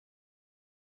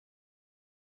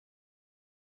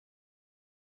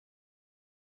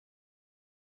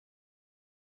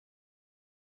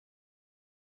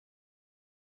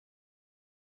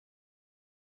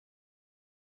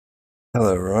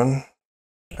Hello everyone,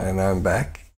 and I'm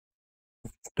back.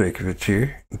 Drakoviche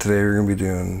here. Today we're gonna be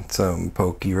doing some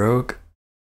PokeRogue.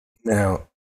 Now,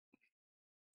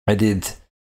 I did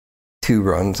 2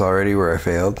 runs already where I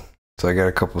failed, so I got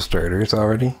a couple starters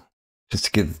already, just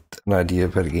to get an idea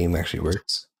of how the game actually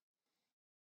works.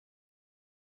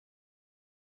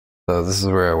 So this is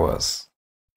where I was.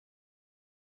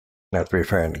 Not very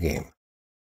far in the game.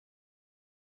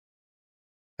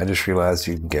 I just realized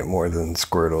you can get more than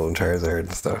Squirtle and Charizard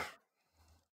and stuff.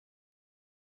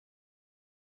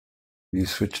 You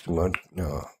switch to Mud?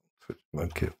 No, switch to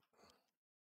Mudkip.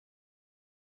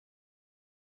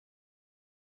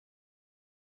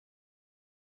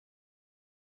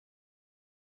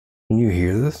 Can you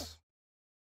hear this?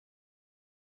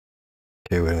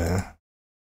 Okay, wait a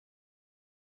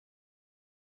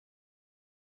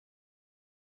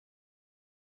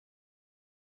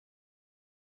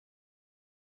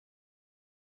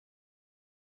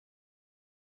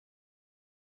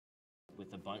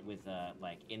with a bunch with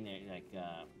like in there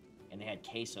and they had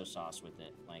queso sauce with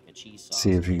it, like a cheese sauce.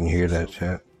 See if you can hear that, so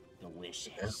chat.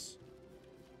 delicious.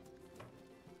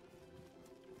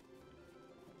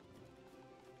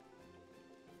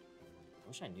 I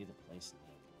wish I knew the place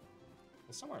name.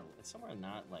 It's somewhere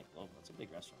not like local. It's a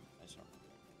big restaurant. I just don't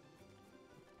remember.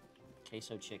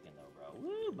 Queso chicken though, bro.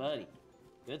 Woo, buddy.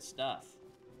 Good stuff.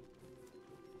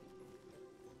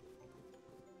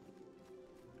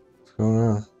 What's going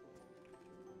on?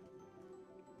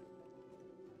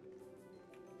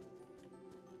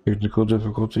 Technical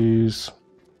difficulties.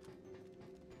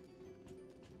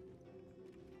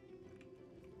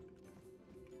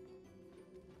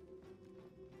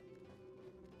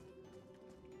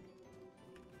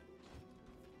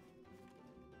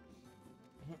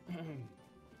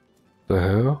 The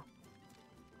hell?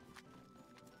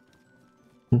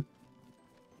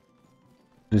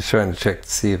 Just trying to check to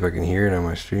see if I can hear it on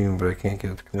my stream, but I can't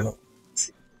get it to come up.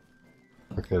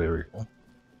 Okay, there we go.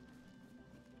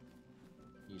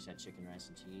 You said chicken, rice,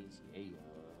 and cheese. Yeah.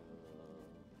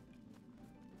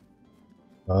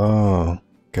 Oh,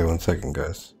 okay, 1 second,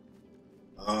 guys.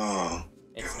 Oh.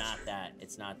 It's not that.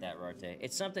 It's not that, Rarte.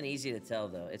 It's something easy to tell,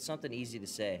 though. It's something easy to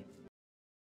say.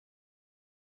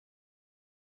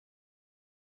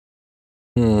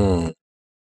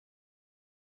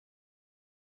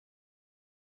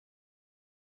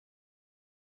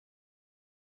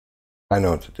 I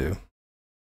know what to do.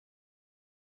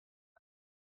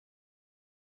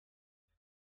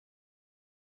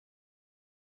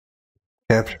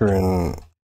 Capturing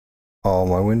all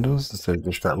my windows instead of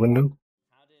just that window.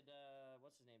 How did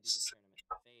what's his name do this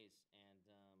tournament?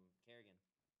 FaZe and Kerrigan.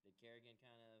 Did Kerrigan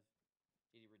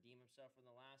did he redeem himself from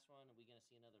the last one? Are we gonna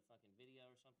see another fucking video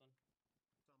or something?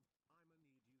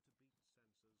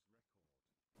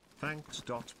 Thanks.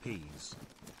 Peas.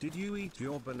 Did you eat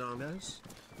your bananas?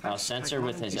 Censor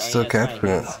with his. Still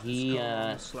capturing. He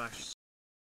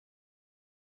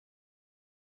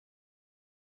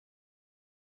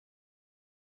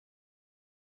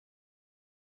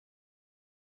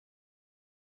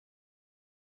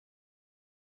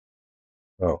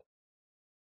Oh,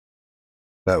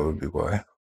 that would be why.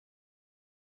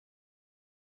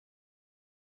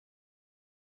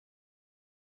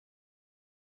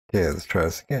 Yeah, let's try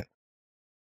this again.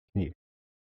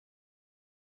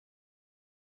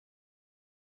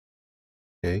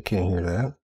 Okay, can't hear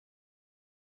that.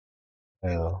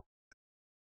 Hell.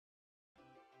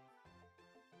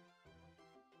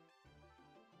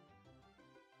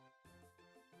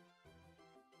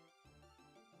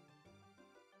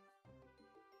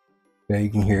 Yeah, you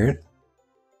can hear it.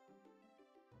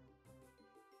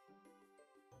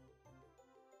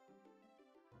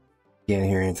 Can't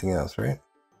hear anything else, right?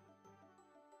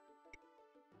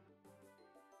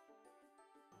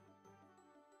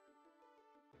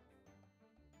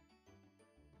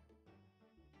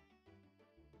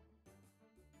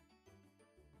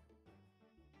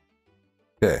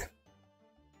 Okay. I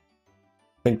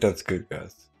think that's good,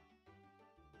 guys.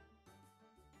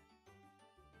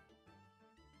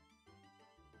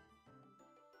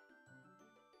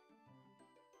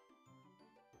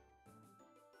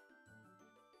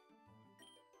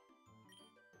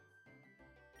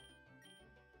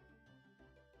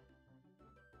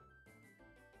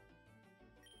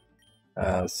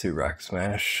 Let's do Rock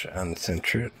Smash on the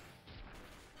Centret.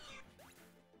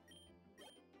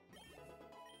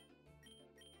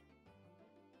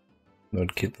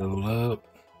 Mudkip level up.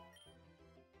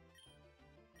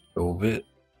 A little bit.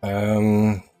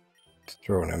 Let's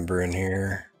throw an Ember in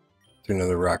here. Do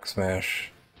another Rock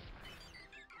Smash.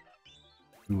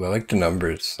 Ooh, I like the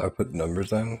numbers. I'll put the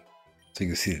numbers on so you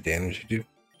can see the damage you do.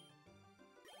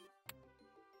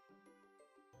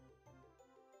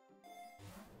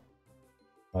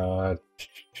 Well,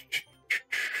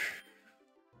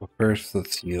 first,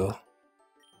 let's heal.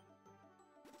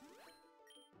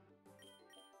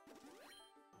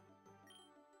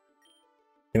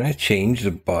 Can I change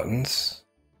the buttons?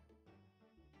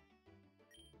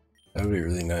 That would be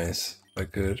really nice if I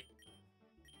could.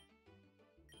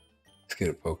 Let's get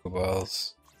a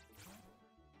Pokeballs.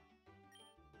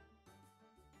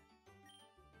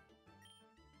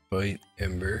 Fight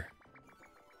Ember.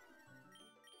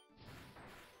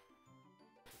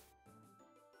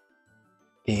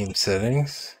 Game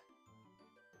settings.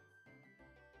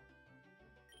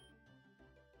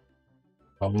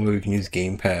 Probably we can use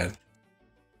gamepad.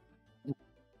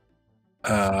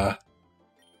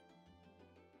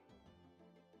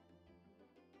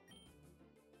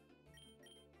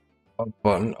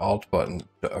 Alt button.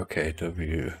 Okay,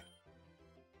 W.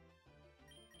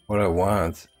 What I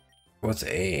want. What's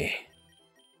A?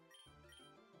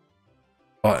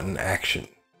 Button action.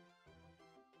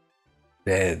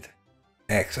 Z.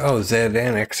 X. Oh, Z and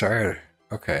X are.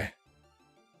 Okay.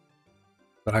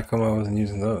 But how come I wasn't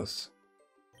using those?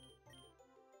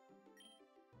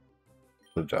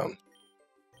 So dumb.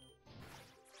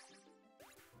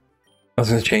 I was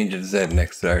gonna change it to Z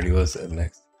next. It already was Z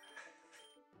next.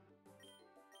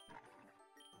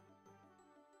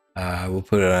 We'll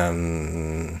put it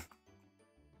on.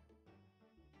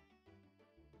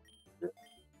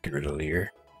 Get rid of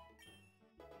Lear.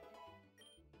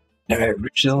 Alright, we're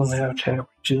chilling now, chat. We're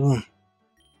chilling.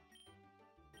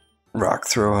 Rock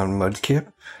throw on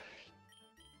Mudkip.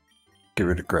 Get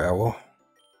rid of Growl.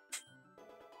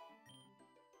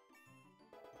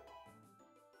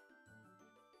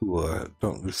 Ooh,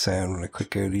 don't lose sound when I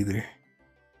click out either.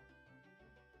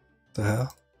 What the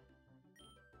hell?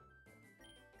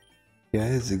 Yeah,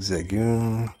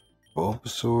 Zigzagoon,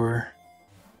 Bulbasaur.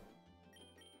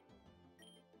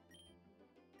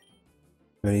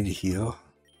 Do I need to heal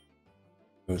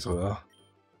as well?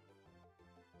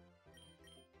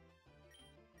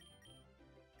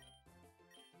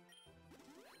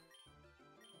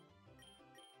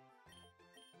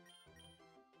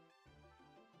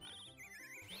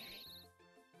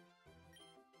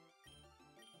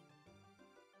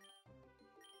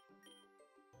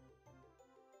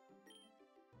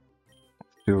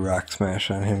 Do a Rock Smash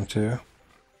on him too.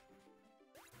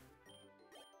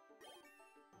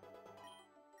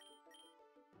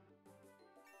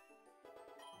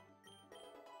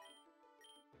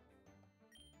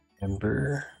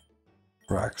 Ember,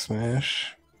 Rock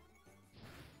Smash.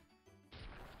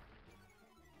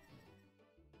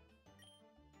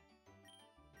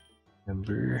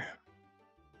 Ember.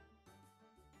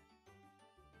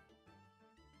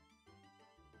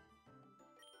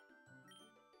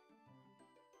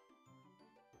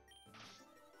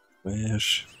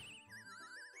 Smash.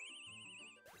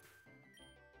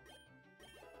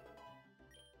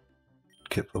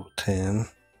 Get level 10.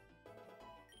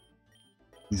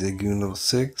 Zagoon level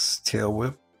 6. Tail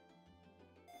Whip.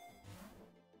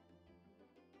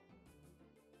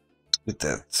 Get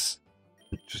that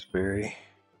Citrus Berry.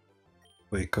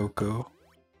 Wait, Coco.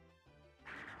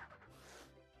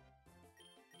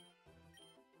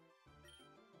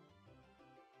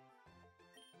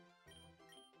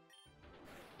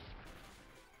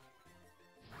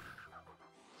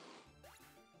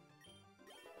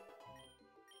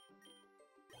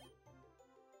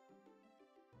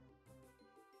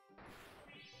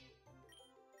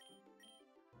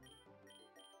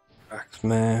 Rock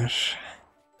Smash.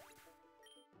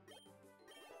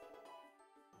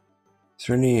 Is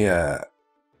there any how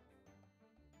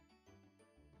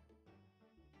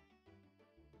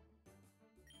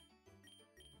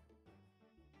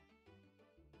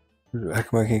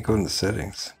come I can't go in the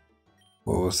settings?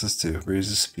 What was this do?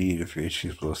 Raises speed if your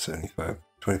HP is below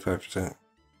 25%.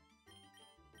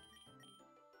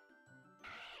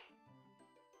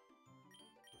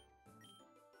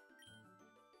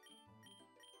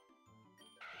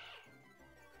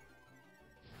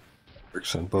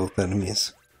 Works on both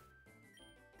enemies.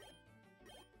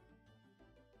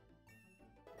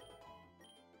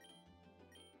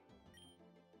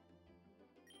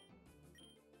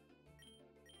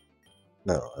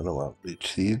 No, I don't want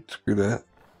Bleach Seed. Screw that.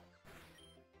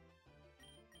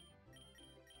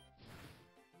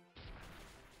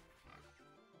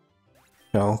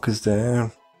 Chonk is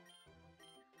down.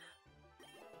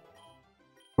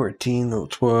 14, level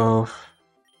 12.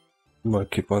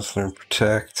 Mudkip wants to learn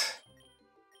Protect.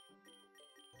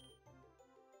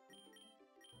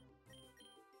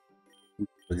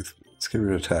 Let's get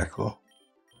rid of Tackle.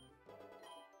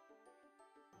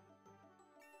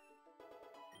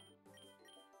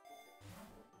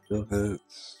 Build it.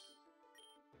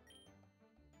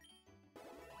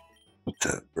 Put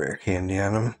that rare candy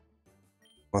on him.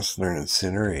 Must learn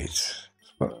Incinerate.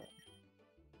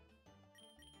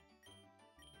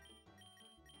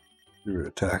 Do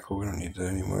a tackle, we don't need that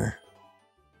anymore.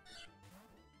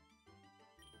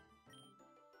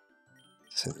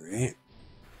 Incinerate.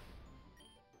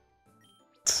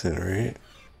 Incinerate.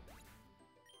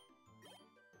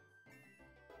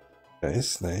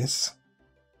 Nice, nice.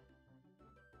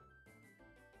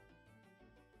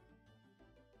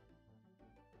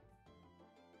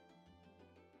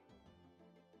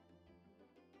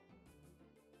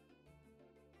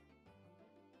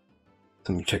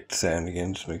 Let me check the sound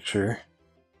again, just make sure.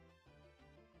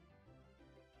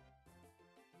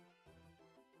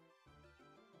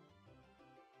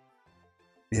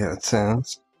 Yeah, it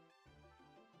sounds.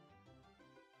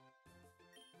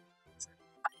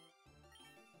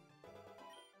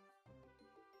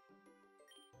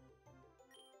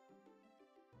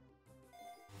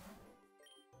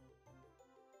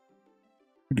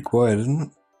 Pretty quiet, isn't it?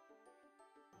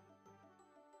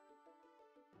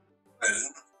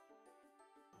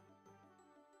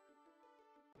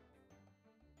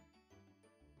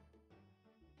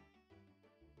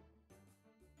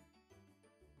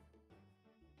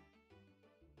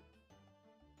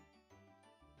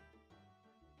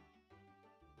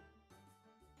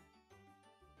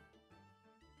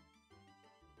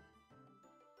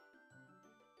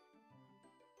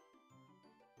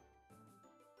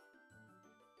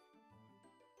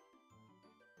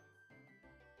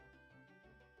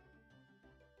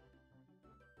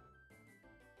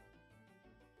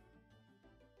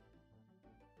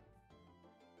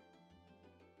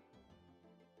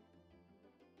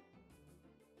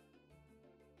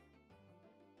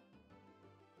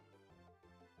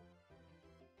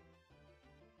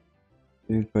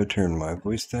 Maybe if I turn my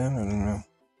voice down, I don't know.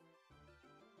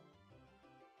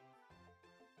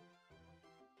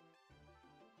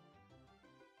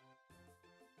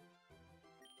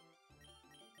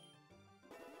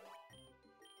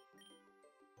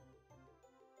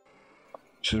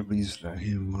 Should have used that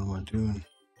him. What am I doing?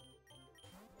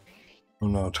 Oh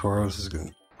no, Tauros is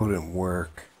gonna put in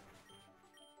work.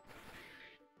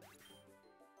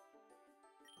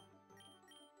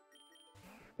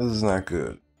 This is not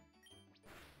good.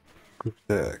 Quick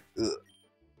attack. Ugh.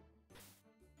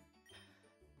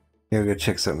 Yeah, we gotta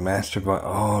check some master bot.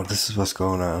 Oh, this is what's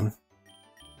going on.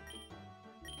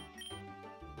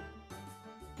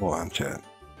 Hold on, chat.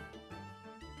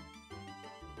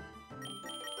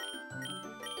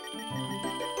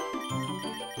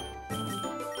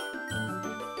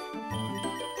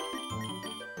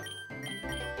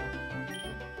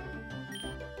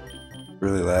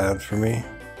 Really loud for me.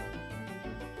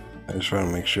 I just want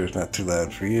to make sure it's not too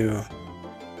loud for you.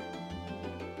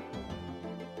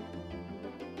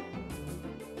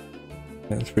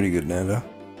 That's pretty good now, though.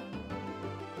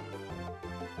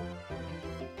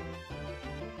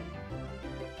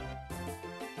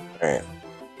 Alright,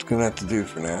 it's gonna have to do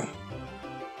for now.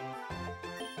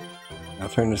 I'll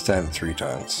turn this down 3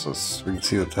 times so we can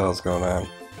see what the hell's going on.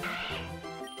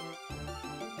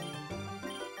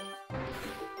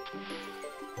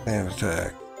 And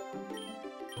attack.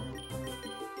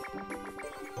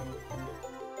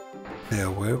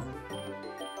 Tail whip.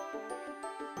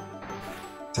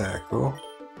 Tackle.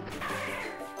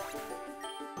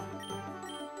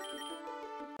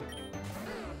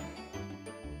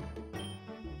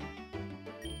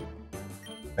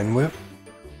 And whip.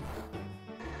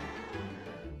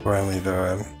 Finally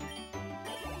done.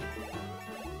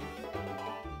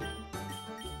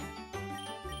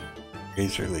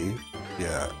 Razor leaf.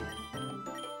 Yeah.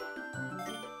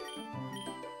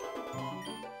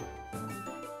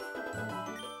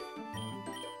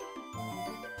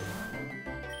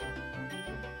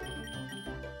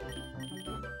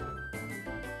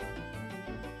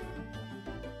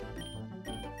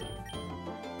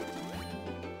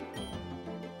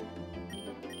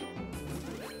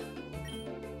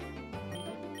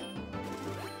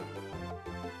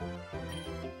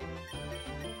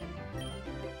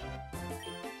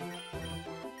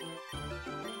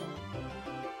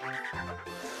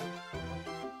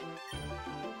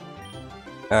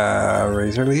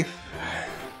 Razor leaf.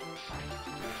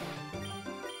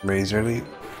 Razor leaf.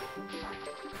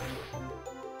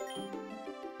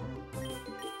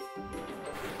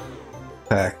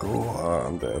 Tackle. Oh,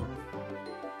 I'm dead.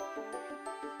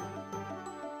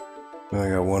 I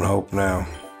got 1 hope now.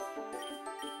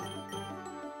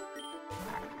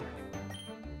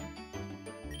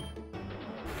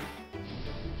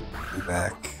 Be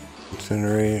back.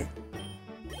 Incinerate.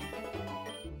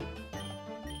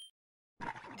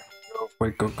 Go,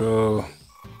 fight, go, go.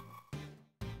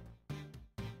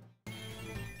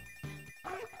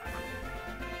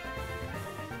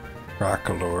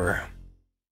 Crocodile.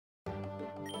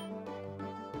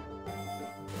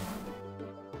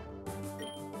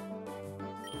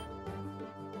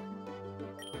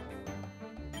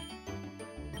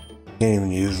 Can't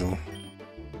even use them.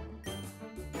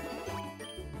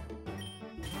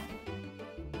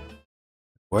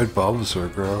 Why'd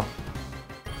Bulbasaur grow?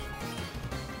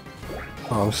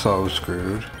 Oh, I'm so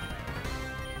screwed.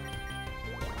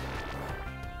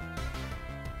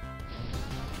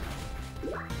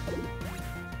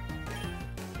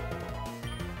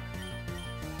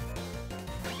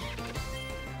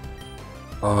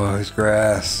 Oh, he's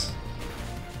grass.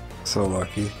 So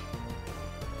lucky.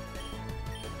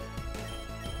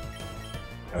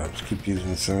 I'll just keep using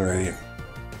Incinerate.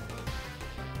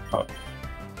 Oh.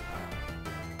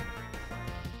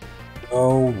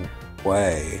 No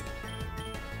way.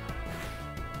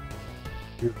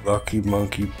 You lucky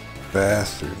monkey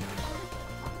bastard.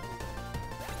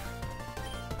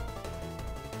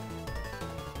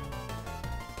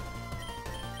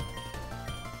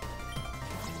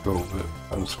 Go with it.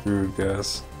 I'm screwed,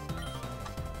 guys.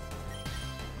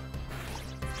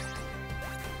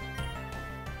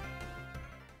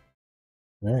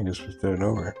 I guess we're starting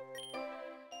over.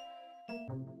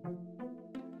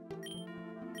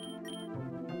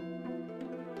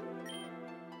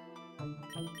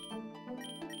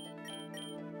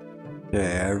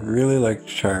 Yeah, I really like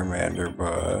Charmander,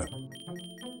 but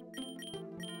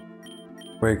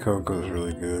PokeRogue is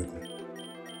really good.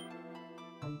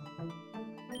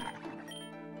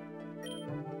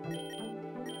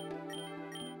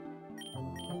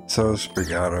 So is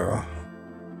Sprigato.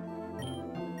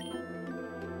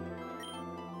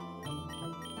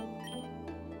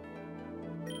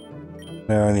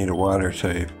 Now I need a water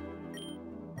type.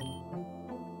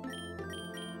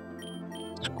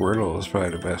 Squirtle is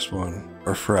probably the best one.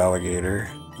 Or for alligator.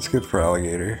 It's good for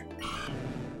alligator.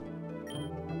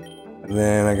 And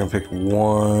then I can pick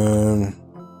one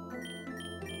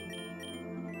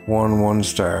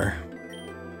star.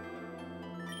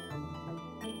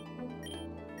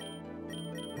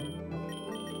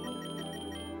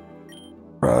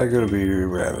 Probably gonna be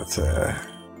Rattata.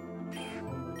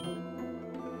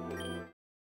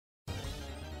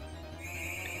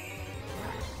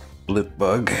 Lip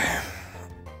bug.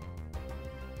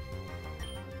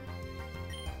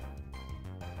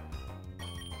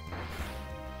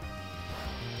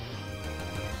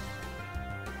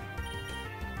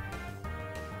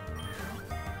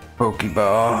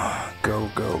 Pokeball. Go,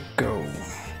 go, go.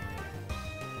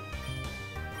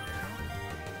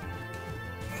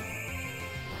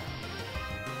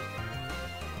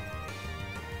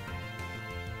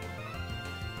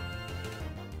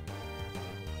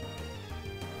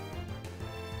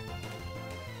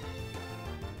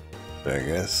 I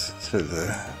guess to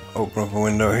open up a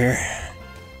window here.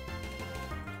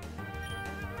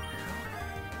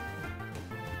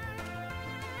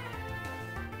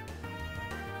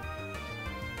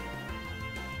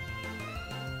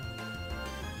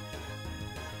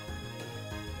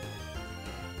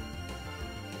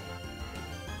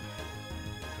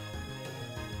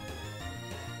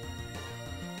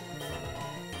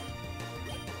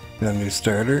 Got a new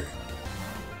starter.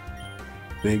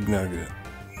 Big Nugget.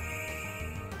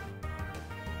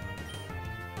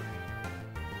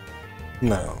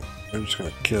 No, we're just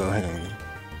gonna kill him.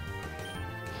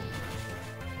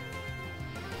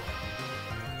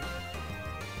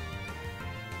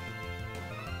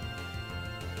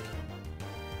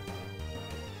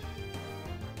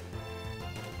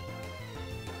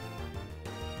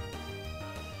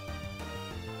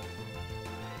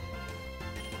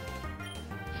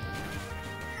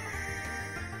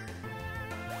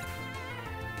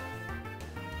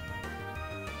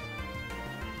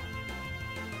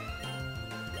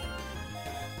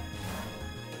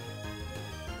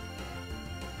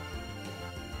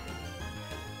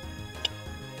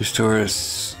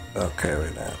 Restores. Okay,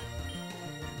 wait now.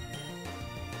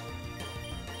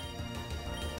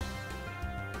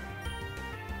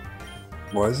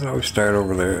 Why does it always start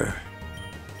over there?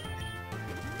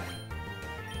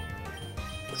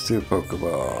 Let's do a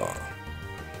Pokeball.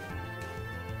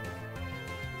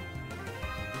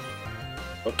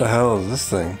 What the hell is this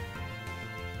thing?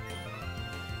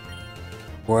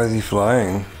 Why is he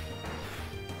flying?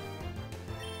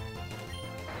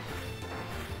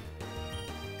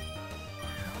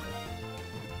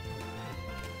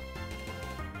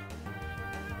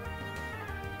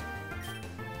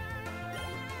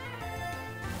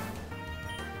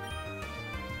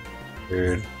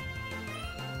 Weird.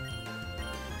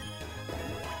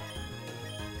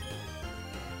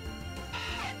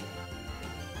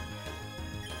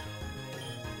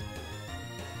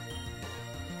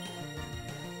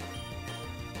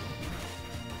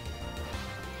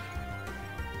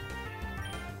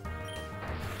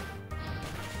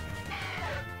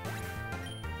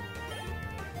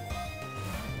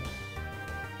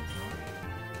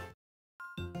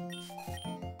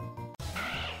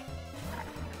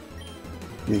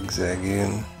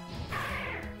 Zigzagging.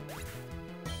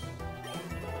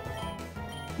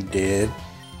 He did.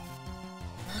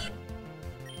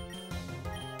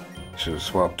 Should have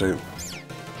swapped out.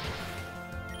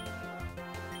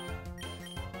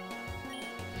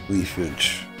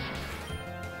 Leafage.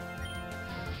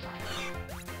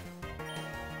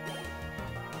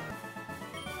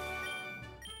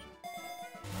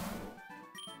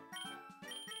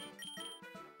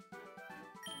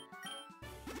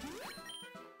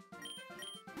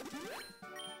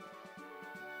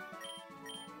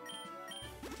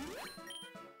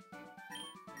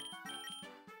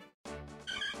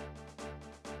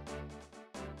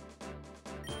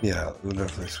 Yeah, we'll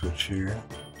definitely switch here.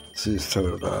 See his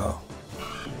Totodile.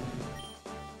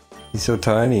 He's so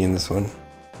tiny in this one.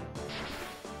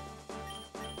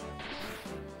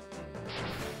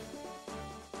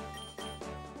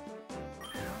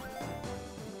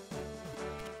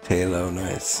 Halo,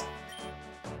 nice.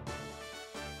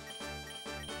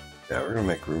 Yeah, we're gonna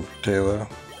make room for Taylor.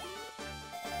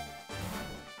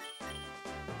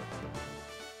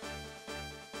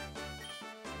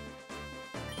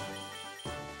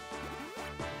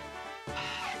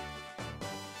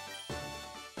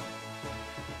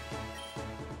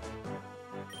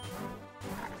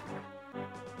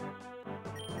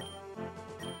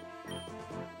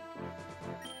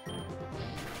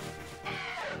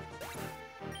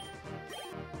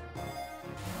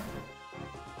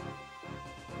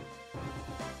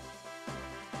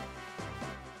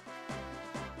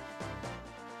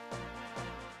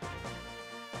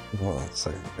 Hold on a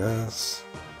second, guys.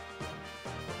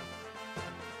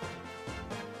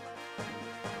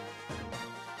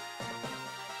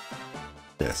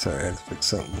 Yeah, sorry, I had to fix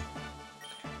something.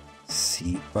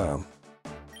 Seed bomb.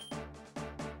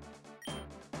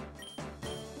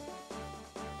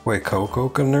 Wait, Coco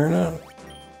can learn it?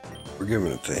 We're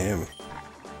giving it to him.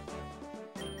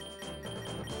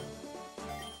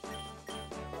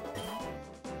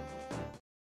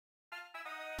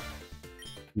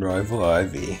 Rival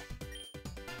Ivy.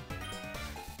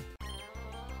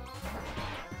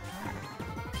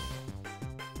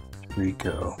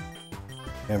 Rico.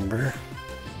 Ember.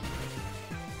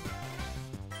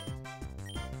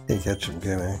 Can't catch him,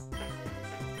 can I?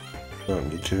 Don't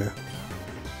need to.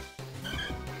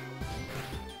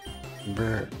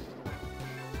 Ember.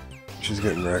 She's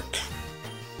getting wrecked.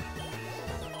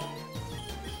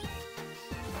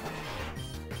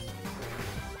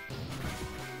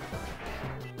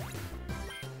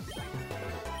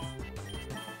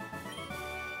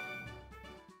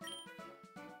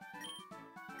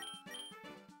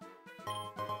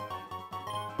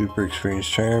 Super experience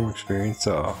charm, experience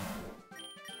all.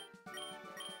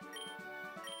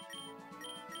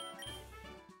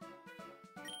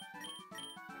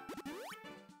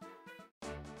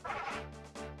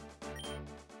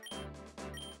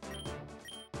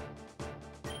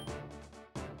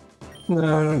 No,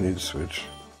 I don't need to switch.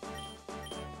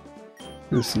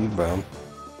 Do a seed bomb.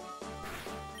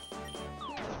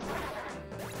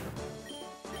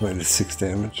 Minus 6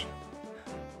 damage.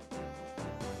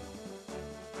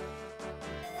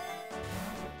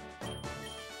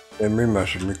 Memory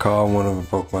mushroom. Recall one of the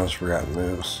Pokemon's forgotten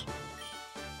moves.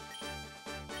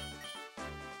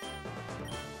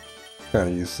 Kind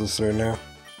of useless right now.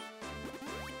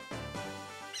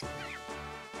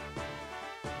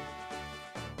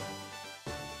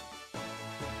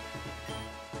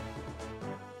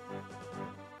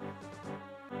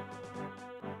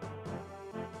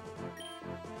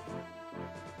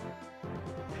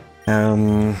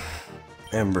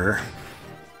 Ember.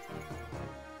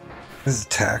 His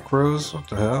attack rose? What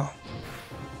the hell?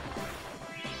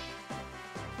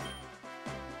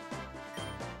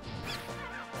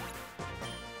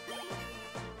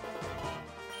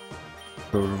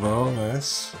 Totodile,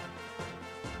 nice.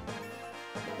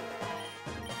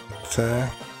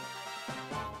 Attack.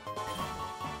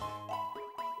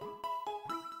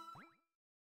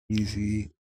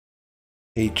 Easy.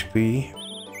 HP.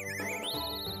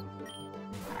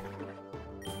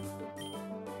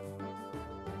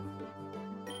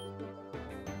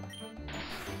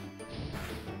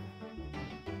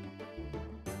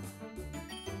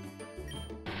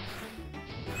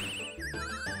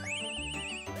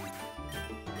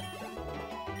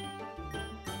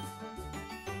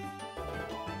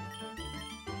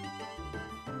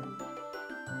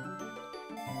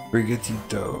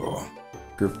 Brigatito.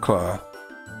 Grip Claw.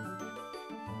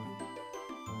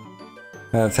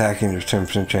 Not attacking, there's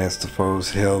 10% chance the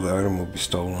foes held the item will be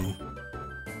stolen.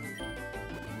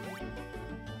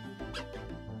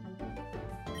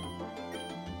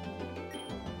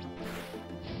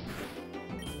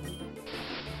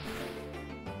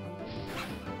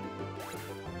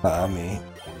 Tommy.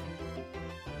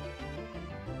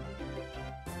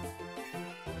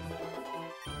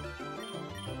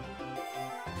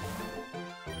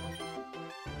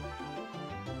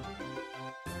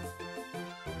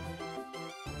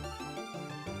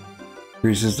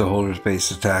 Increases the holder's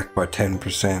base attack by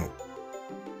 10%.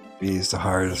 Is the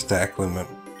hardest attack limit.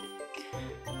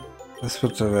 Let's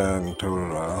put that out in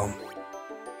total oil.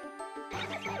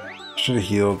 Should have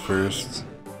healed first.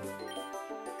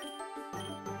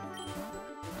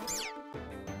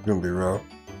 Gonna be rough.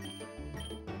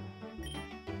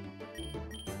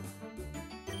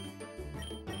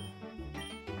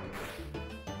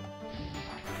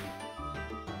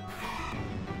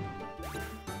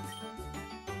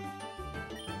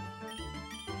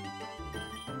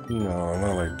 No,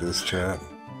 not like this, chat.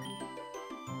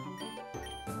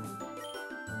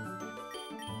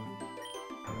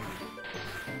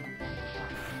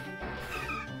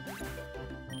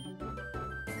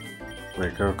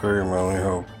 Wait, Coco, you're my only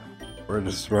hope. Where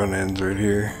this run ends right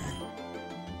here.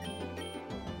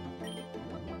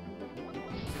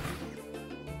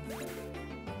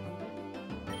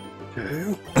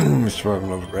 Okay, let's try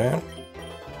another brand.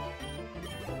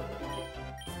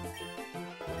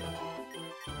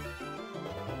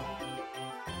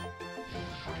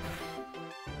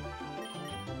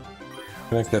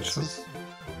 Can I catch this?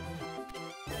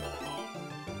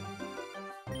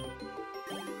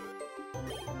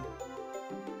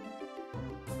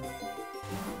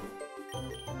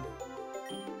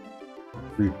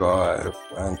 Revive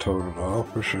and total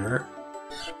off for sure.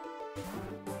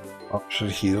 Oh, should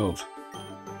have healed.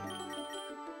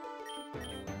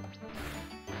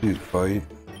 Use bite.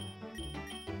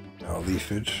 No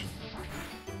leafage.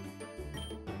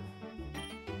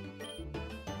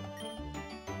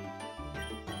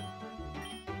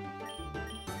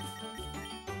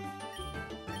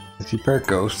 Did he pair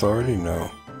Ghost already?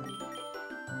 No.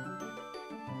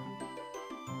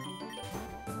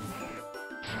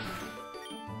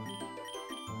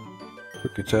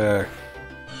 Quick attack.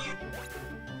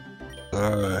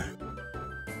 Die.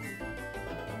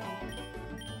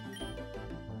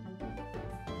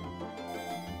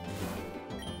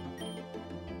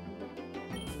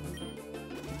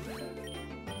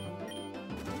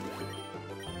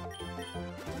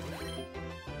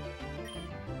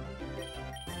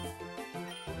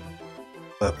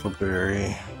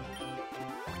 Berry.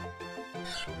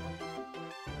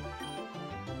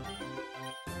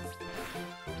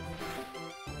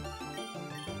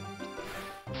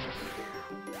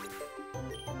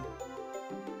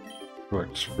 Quick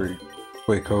spree.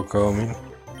 Wait, Coco, I mean.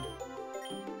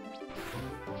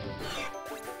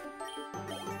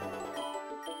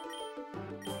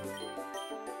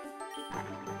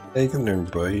 Take him and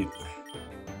bite.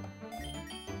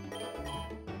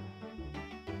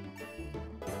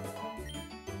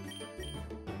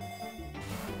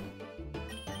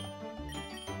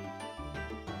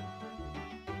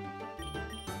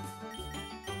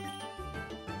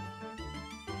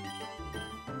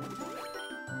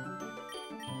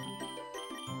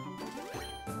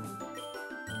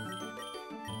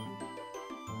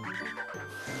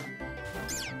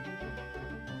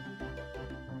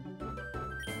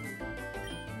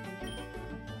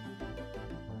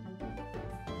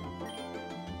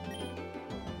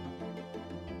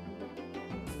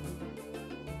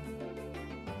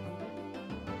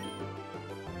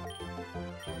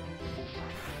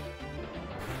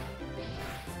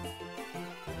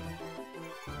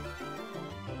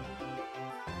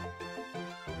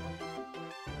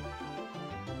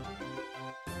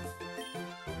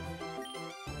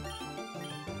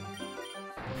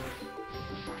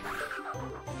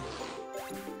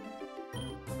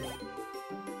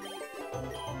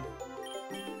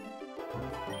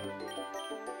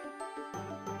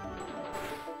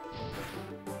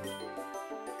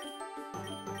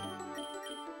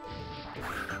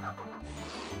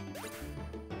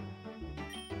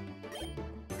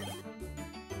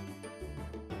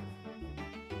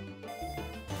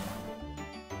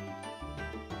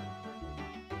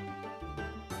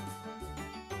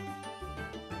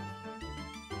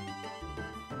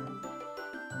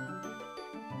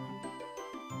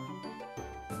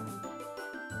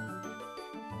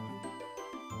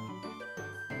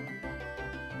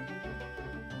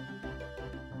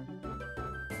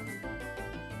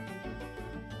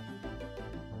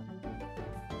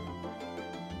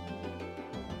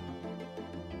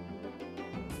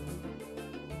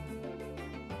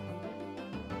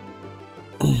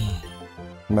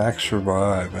 Max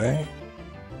revive, eh?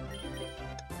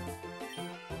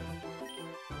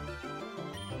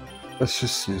 Let's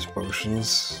just use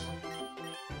potions.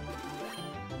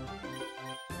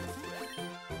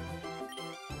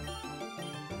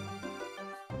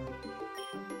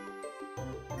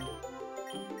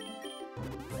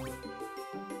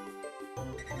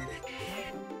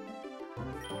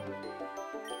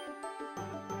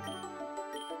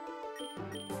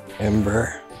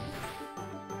 Ember.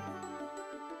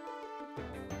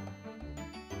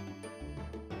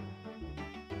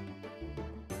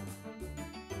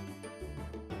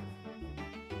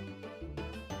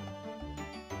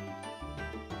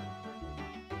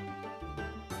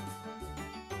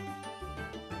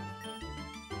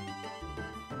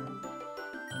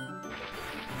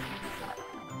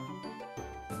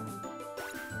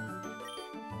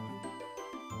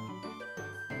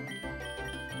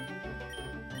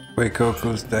 Wait,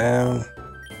 Coco's down.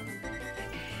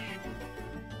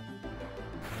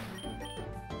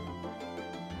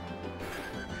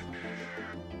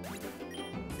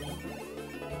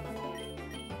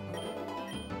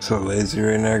 So lazy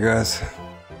right now, guys.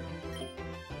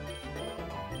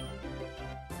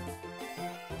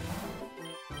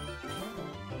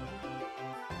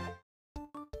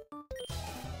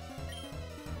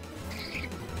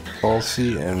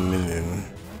 Falsey and Minion.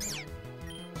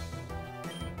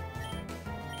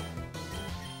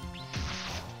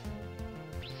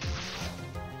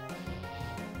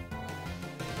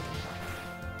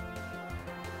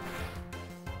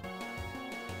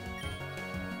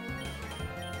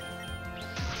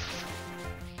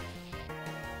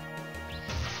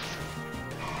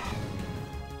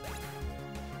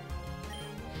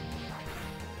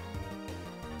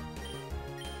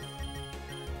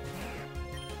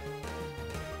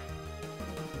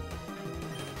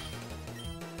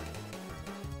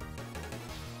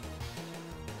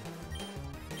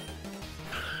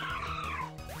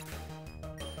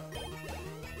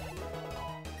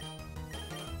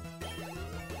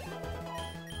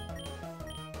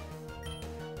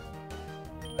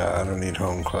 I don't need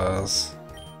home class.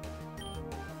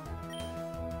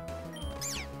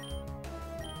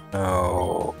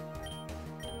 No.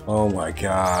 Oh my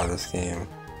god, this game.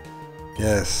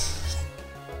 Yes.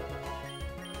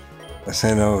 I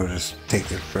say no, just take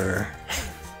the fur.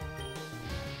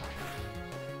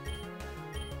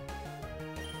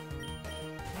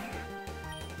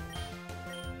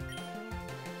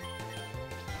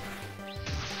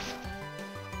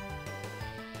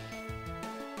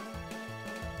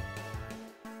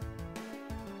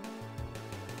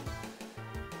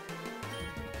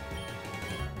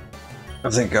 I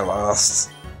think I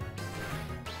lost.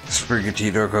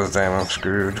 Sprigatito goes down, I'm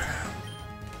screwed.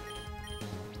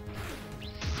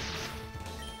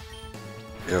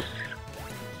 Yep.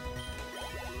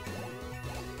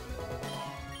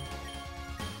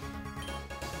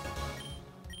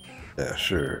 Yeah,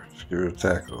 sure. Screw a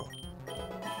tackle.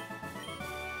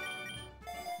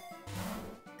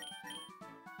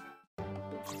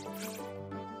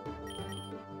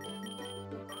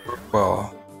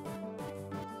 Ball.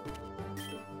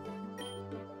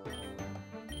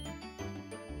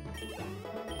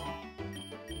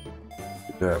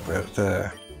 Good job right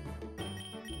there.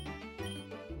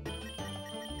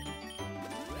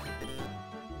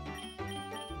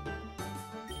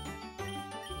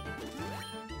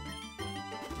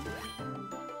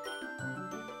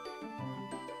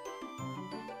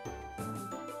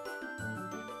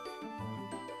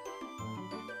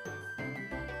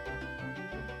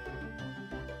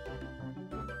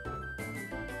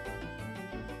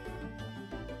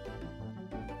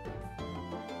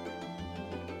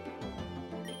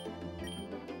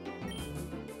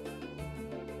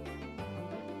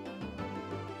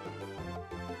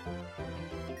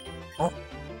 Oh.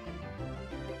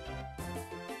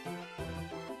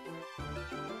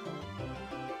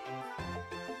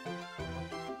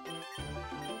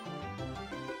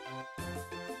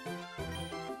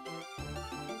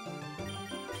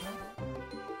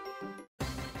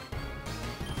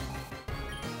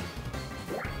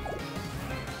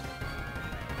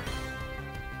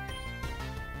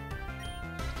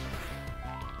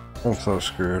 I'm so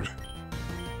screwed.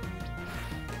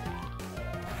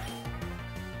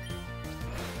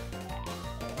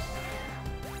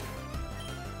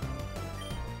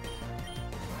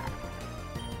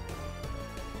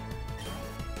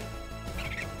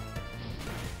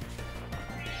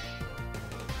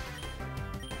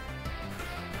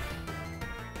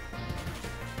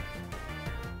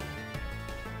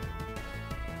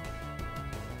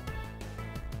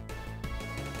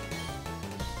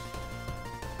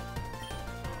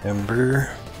 Ember.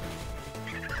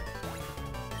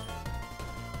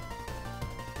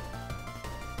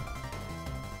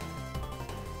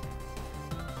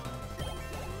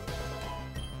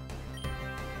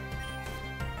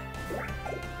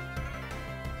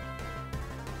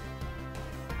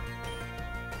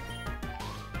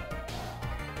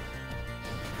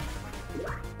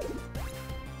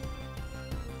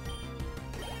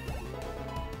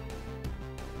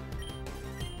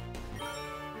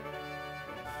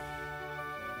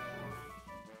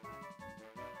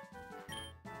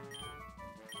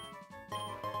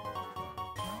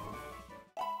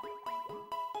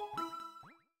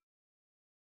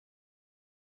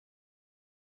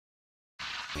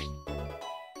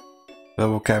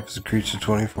 Level cap is increased to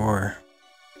 24.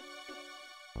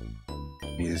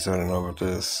 Jeez, I don't know about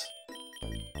this.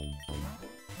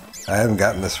 I haven't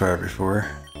gotten this far before.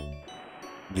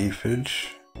 Leafage.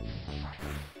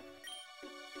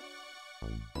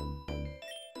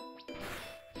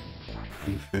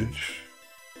 Leafage.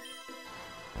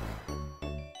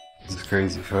 This is a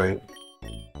crazy fight.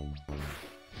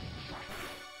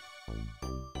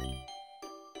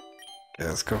 Yeah,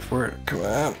 let's go for it. Come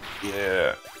on.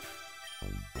 Yeah.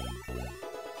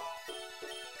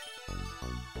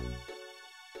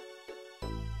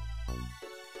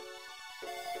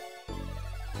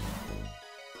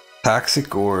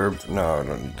 Toxic orb. No, I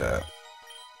don't need that.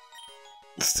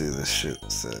 Let's do this shit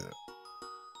instead.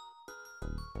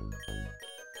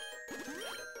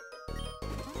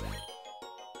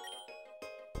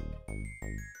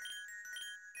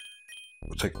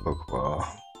 We'll take a Pokeball.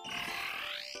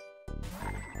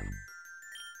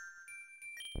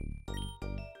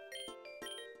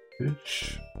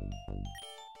 Fish.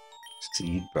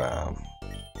 Seed Bomb.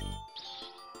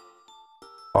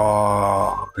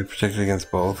 Oh, we protected against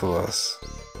both of us.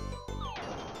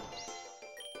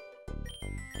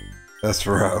 That's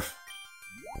rough.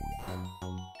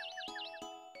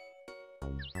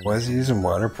 Why is he using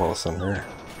Water Pulse on her?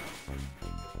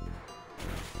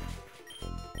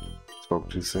 Spoke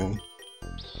too soon.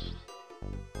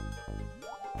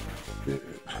 Dude,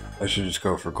 I should just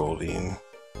go for Goldeen.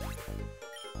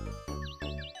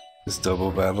 This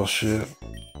double battle shit.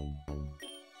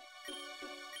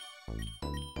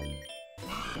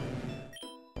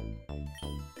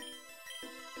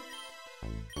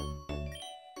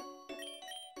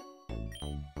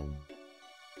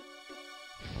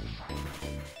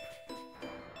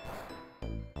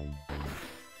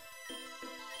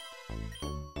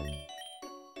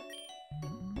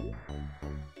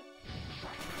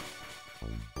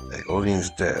 Goldeen's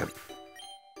dead.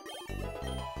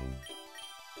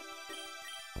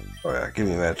 Oh yeah, give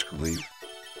me a Magical Leap.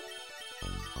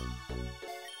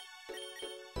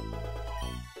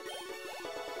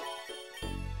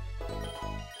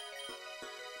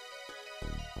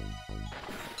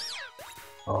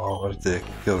 Oh, what a dick.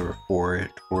 Killed her for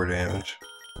 4 damage.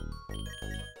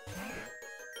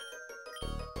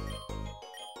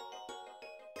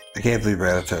 I can't believe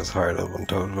Rattata's hard up on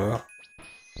Totodile.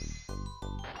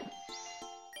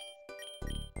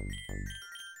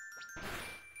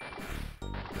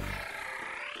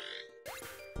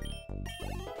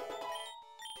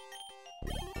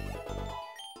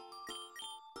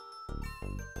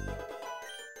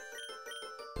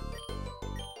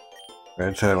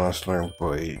 Rattata wants to learn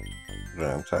Bite.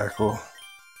 Tackle.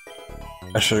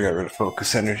 I should have got rid of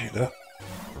Focus Energy though.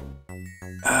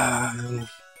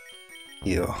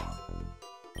 Heal.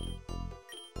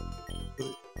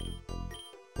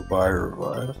 Buy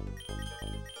Revive.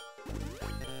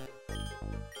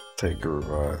 Take a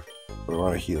Revive. But I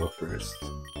want to heal first.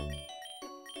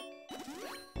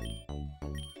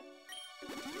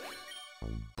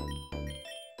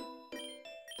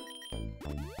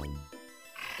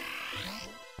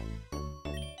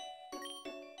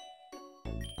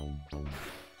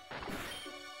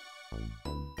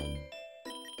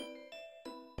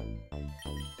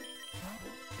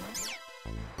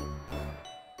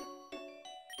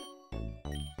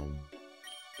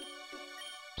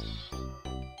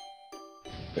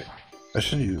 I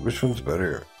should use, which one's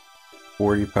better?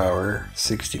 40 power,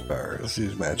 60 power. Let's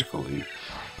use Magical Leap.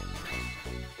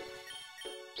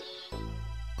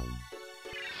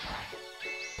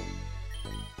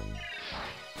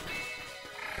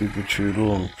 Super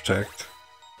Choodle and Protect.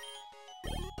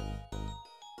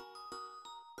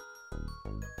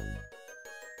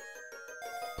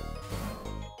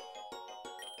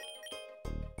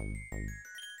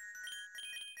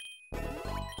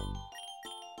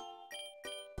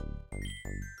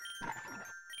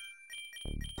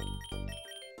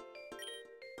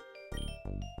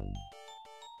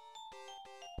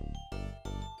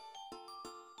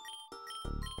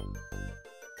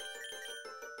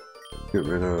 Get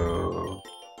rid of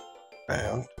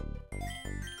Bound.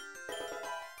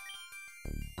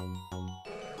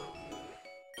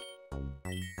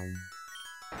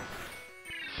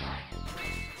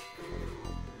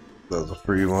 That was a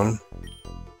free one.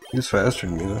 He's faster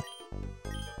than me though.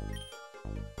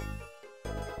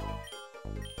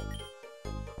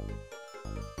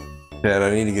 Dad,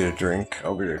 I need to get a drink.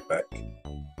 I'll be right back.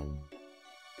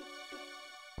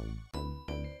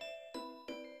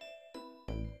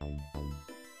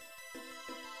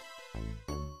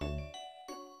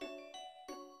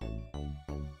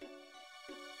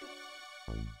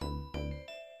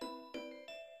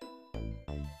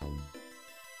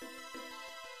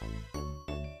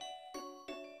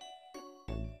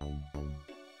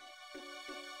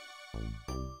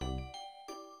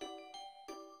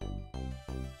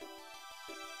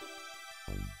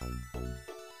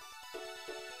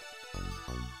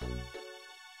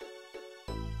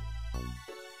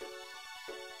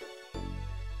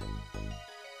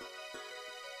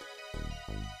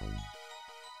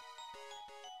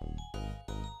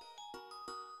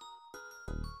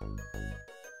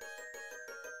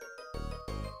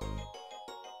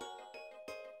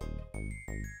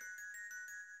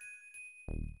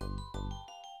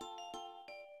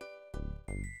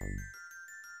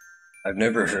 I've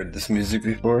never heard this music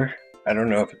before. I don't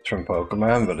know if it's from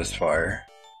Pokemon, but it's fire.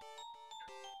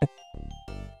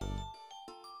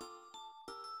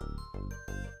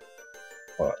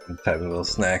 Well, let's have a little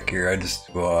snack here. I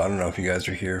don't know if you guys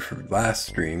were here for last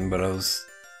stream, but I was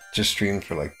just streamed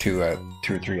for like 2 or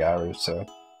 3 hours, so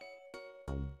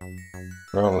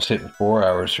we're almost hitting 4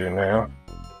 hours here now.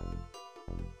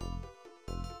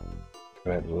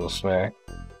 Gonna have a little snack.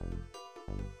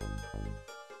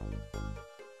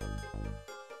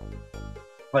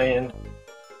 Playing.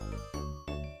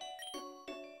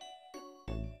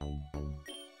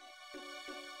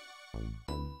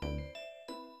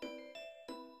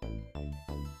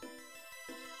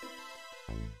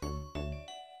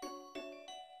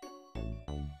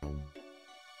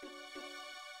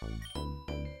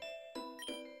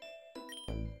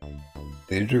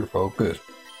 Laser focus.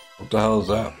 What the hell is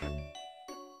that?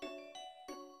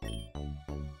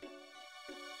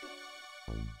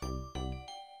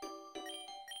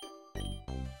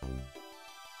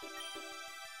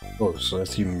 Oh, so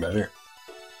that's even better.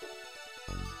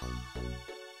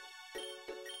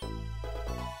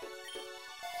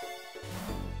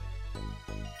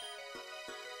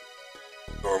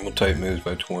 Normal type moves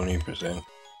by 20%.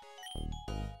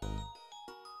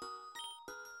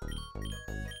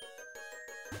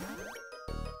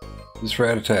 This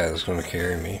Rattata is going to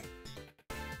carry me.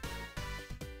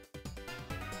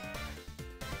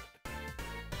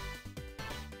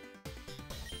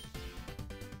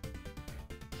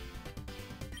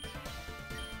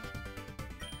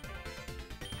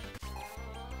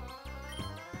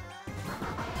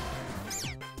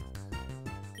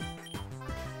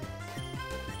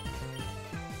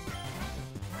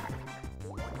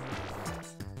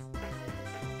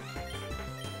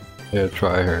 Yeah,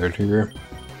 try hard here.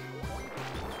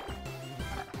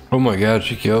 Oh my god,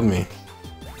 she killed me.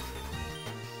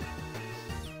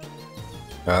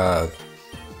 God.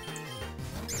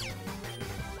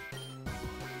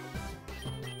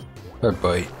 That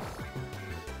bite.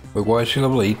 But why is she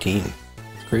level 18?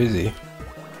 It's crazy.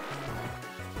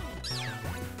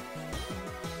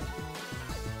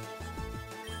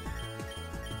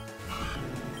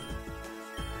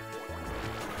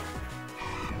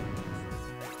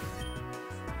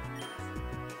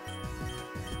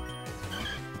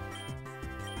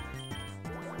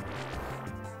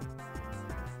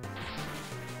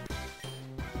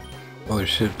 Holy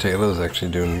shit, Taylor's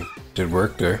actually did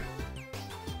work there.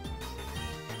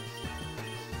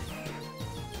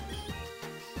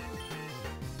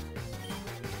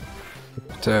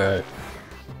 Did.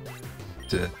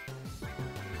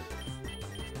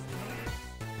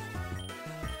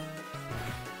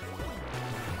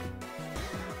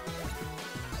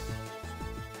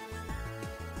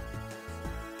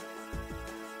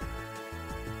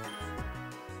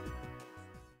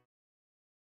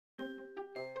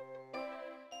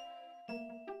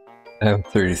 I have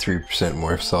 33%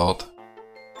 more salt.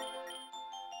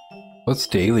 What's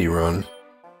daily run?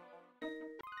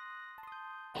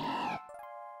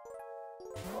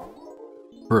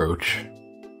 Brooch.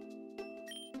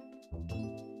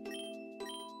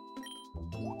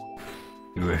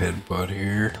 Do a headbutt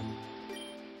here.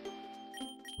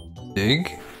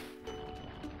 Dig.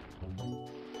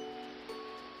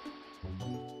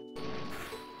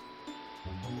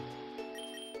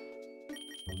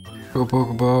 Go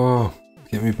Pokeball!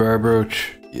 Get me Fire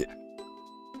Brooch! Yeah.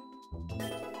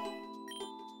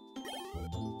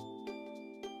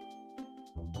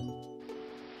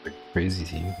 Like crazy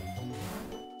team.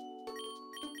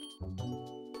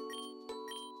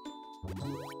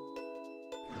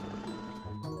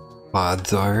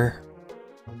 Podzar.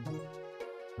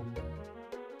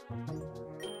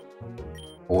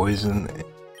 Poison and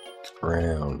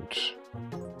ground.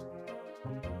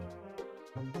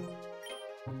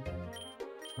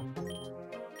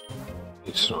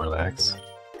 Snorlax.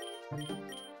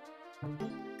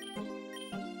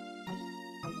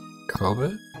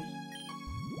 Covet?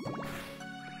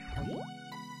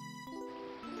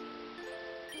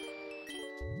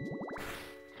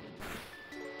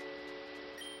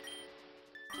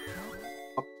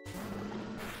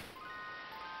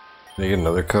 Can I get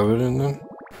another Covet in then?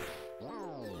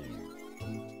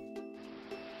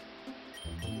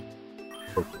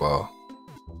 Pokeball.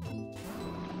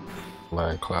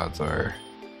 My clouds are.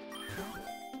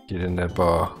 Get in that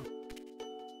ball.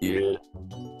 Yeah.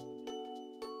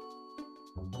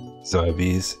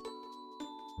 Zombies.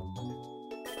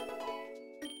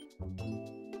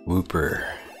 Whooper.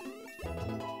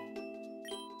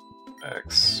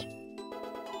 X.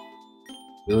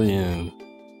 Billion.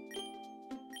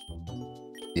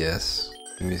 Yes.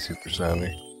 Give me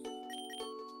supersonic.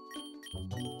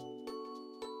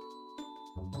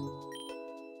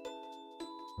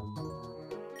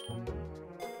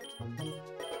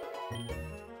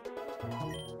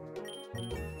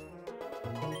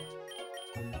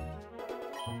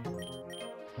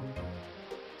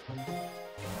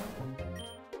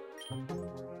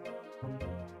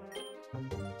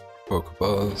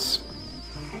 Pokeballs.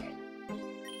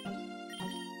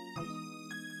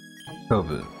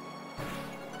 Covet.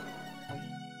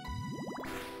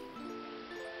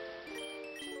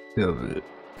 Covet.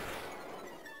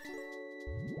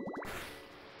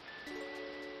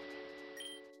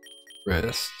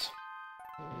 Rest.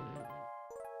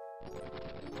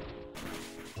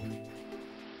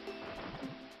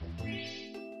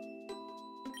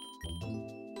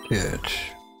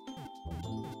 Catch.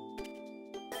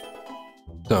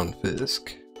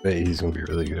 Stunfisk. Hey, he's gonna be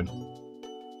really good.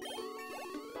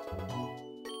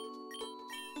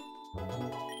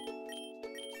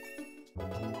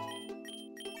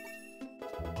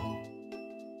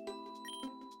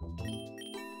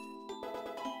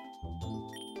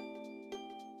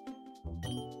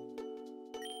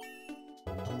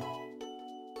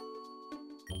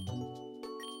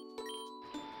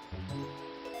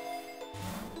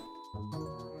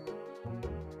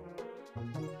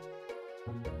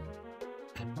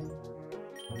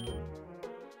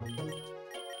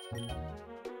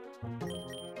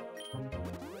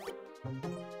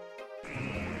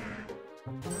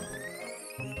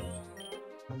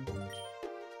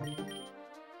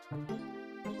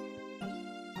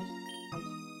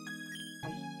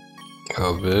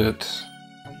 Covet.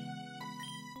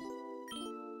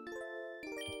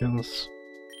 Kills.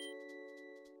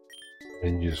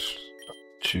 And you just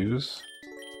choose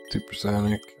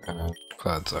supersonic and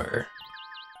Cloudsire.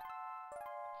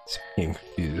 It's being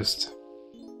confused.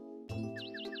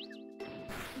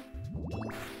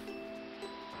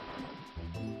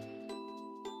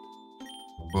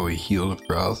 Well, we healed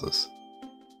paralysis.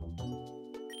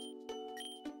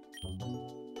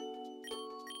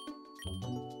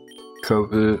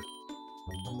 Covet.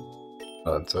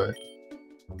 Cloudsire.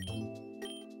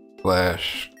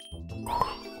 Flash.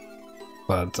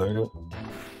 Cloudsire.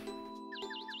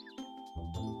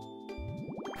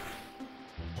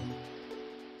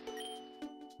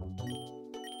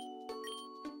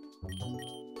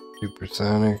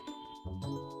 Supersonic.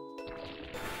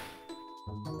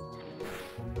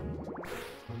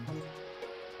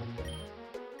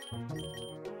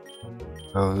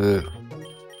 Covet.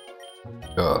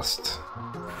 Ghost.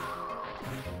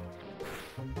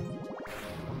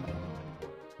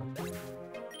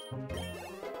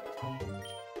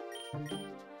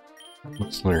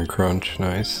 Let's learn Crunch,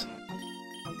 nice.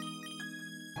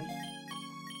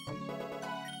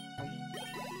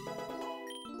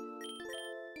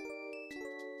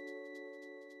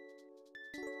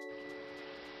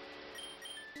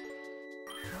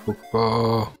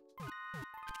 Pokeball.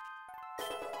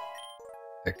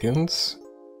 Seconds.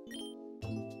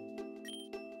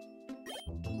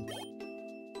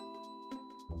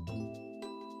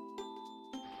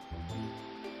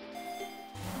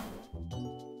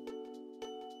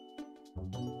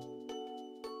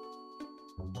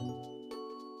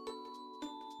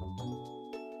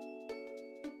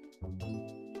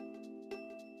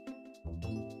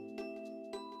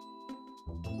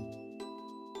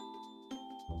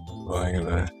 Well, I'm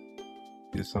gonna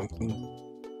do something.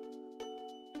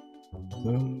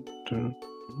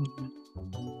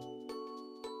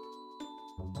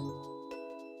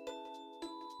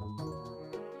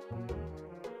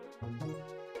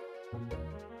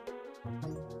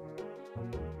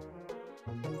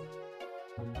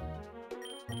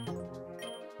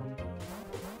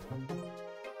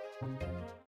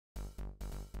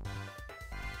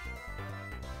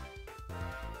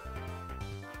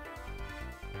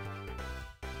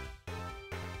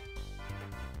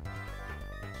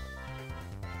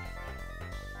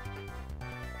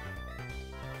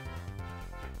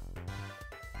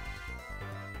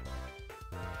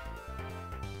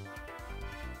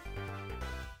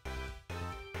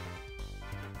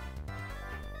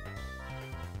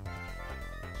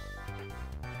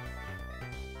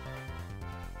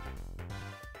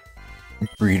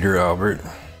 Breeder Albert.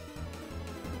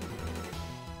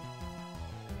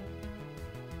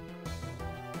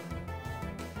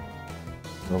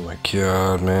 Oh my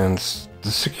god, man. The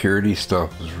security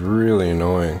stuff is really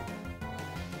annoying.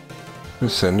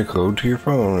 Just send a code to your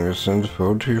phone. Just send a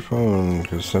code to your phone.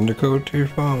 Just send a code to your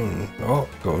phone. Oh,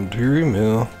 going to your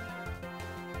email.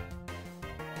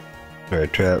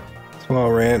 Alright, Trap.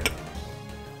 Small rant.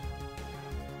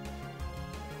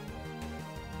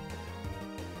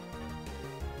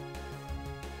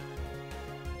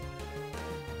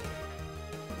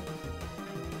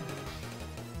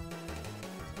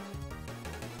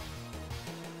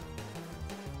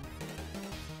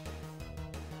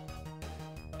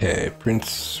 Okay,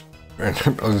 Prince. I was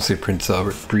gonna say Prince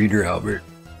Albert, Breeder Albert.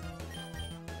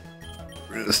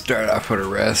 We're gonna start off with a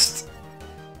rest.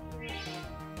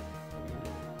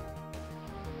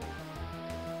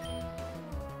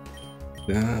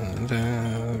 And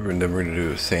then we're gonna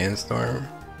do a sandstorm.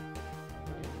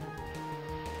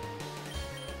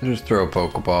 Just throw a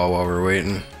Pokeball while we're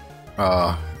waiting.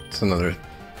 It's another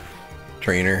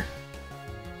trainer.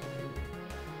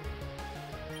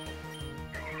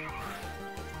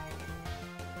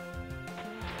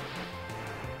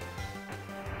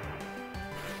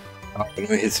 Oh, it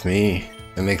hits me.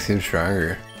 It makes him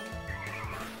stronger.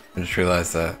 I just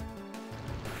realized that.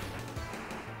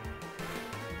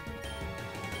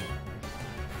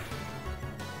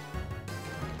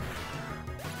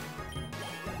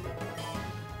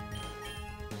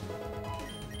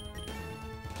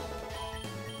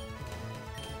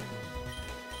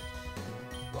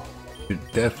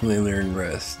 Should definitely learn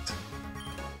rest.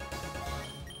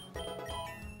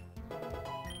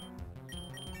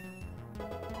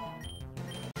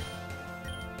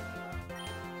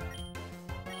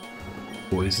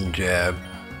 Poison jab.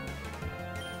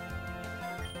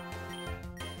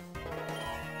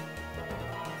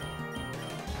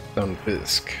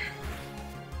 Stunfisk.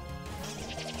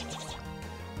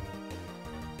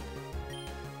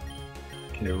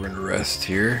 Okay, we're gonna rest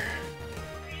here.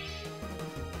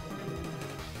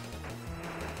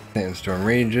 Sandstorm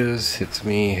rages, hits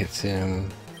me, hits him.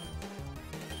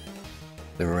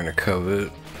 Then we're gonna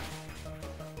covet.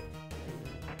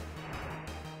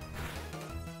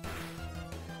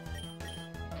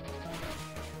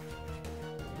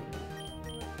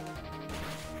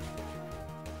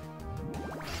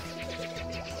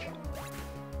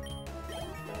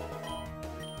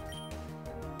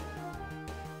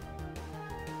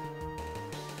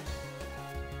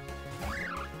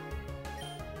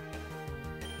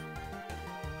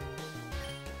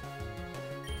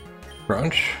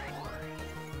 Crunch.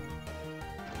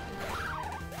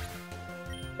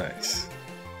 Nice.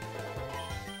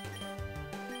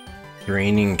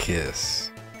 Draining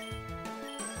Kiss.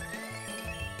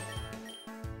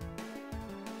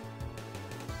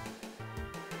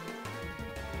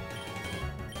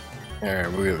 Alright,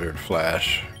 we'll give it a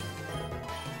flash.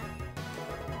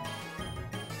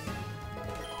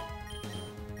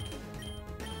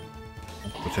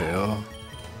 Tail.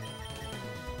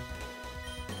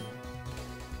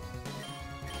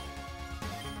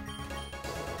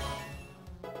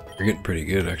 You're getting pretty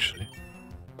good, actually.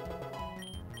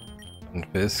 And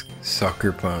Fisk,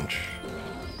 Sucker Punch.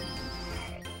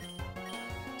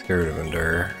 Let's get rid of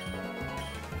Endure.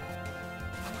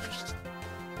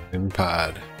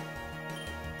 Impod.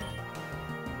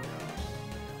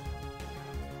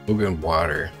 Logan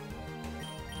Water.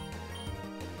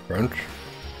 Crunch.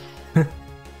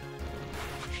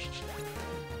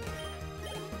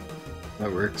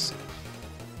 That works.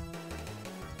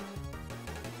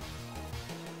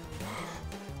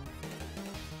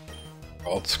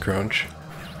 Alt's Crunch.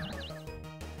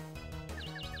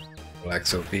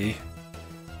 Relax OP. You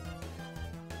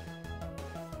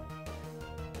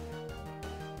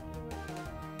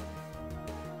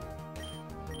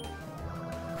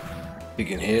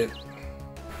can hit.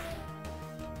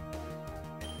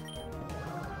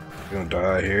 You're gonna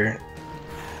die here.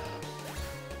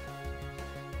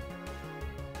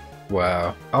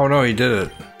 Wow. Oh no, he did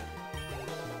it.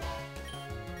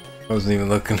 I wasn't even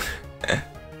looking.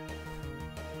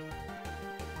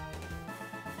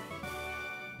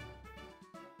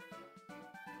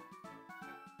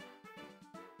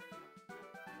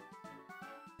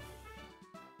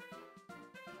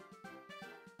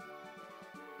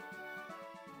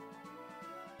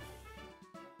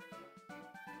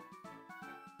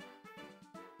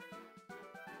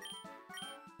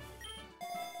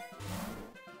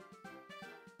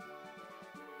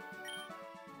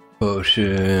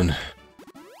 Potion.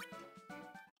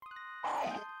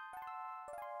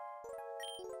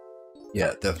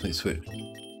 Yeah, definitely switch.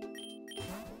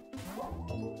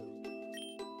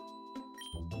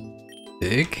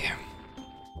 Big.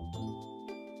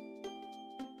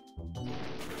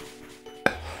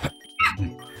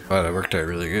 Wow, that worked out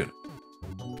really good.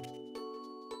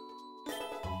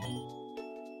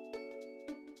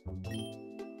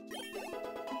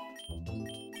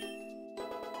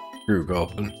 Screw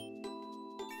gulping.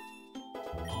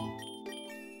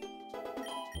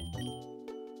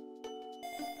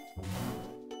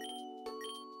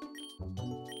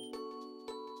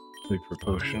 Sleeper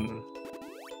potion.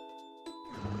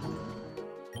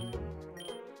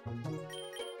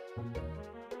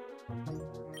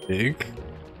 Big.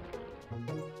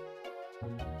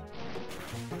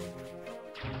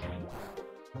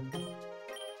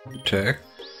 Protect.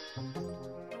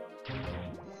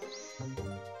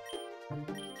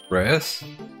 Rest.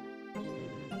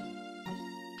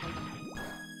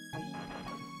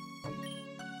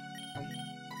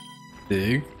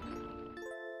 Big.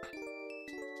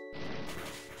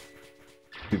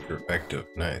 Super effective.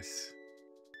 Nice.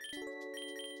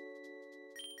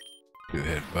 Do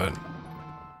headbutt.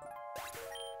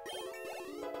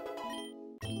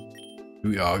 Do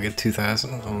we all get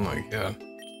 2,000? Oh my god.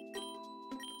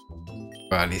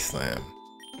 Body slam.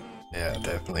 Yeah,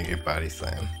 definitely get body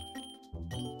slam.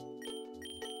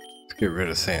 Let's get rid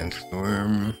of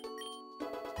sandstorm.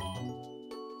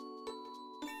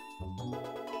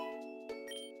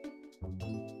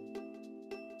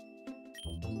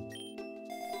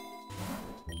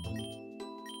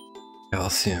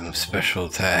 Calcium special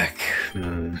attack.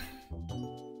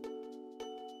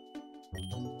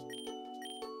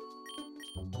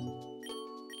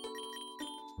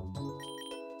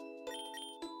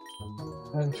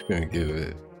 I'm just gonna give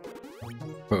it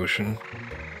potion.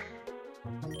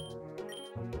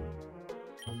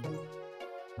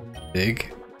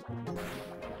 Big.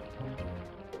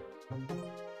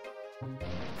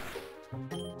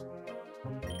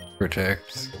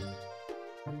 Protects.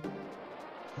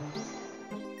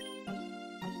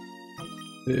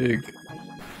 Big.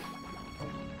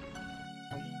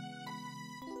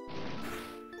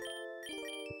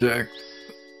 Protect.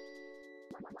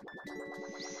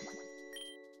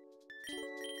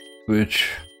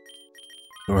 Switch.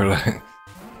 Or like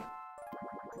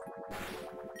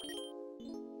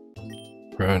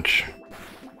crunch.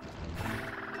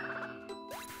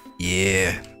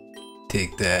 Yeah.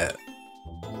 Take that.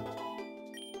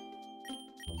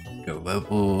 Go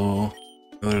level.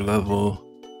 Another level.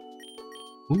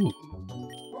 Ooh.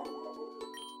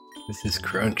 This is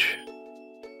crunch.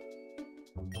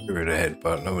 Get rid of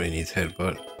headbutt. Nobody needs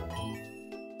headbutt.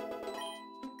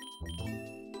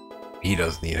 He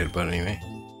doesn't need headbutt anyway.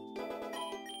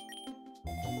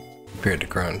 Compared to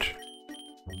crunch.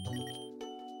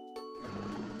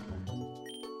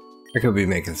 I could be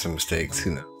making some mistakes,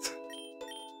 who knows?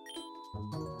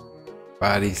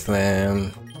 Body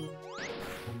slam.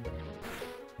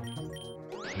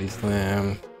 Body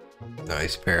slam.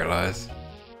 Nice, paralyzed.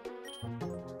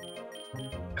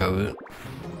 Covet.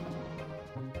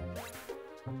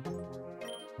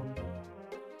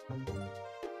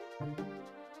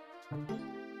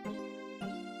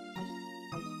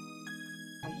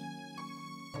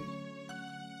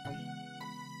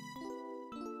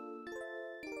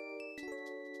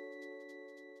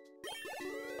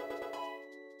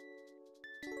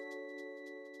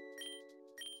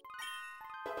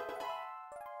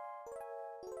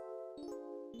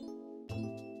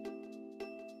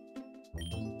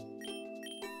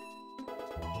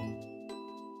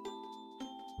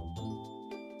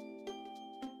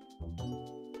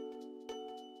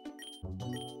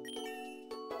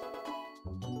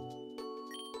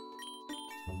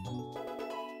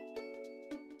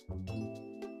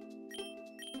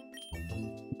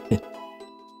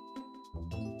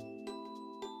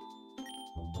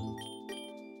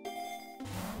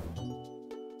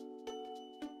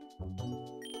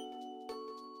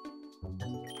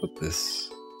 Put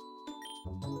this.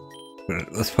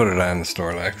 Let's put it on the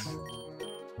Snorlax.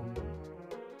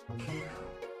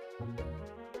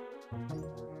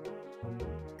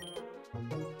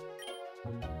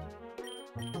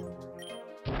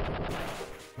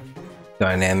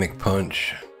 Dynamic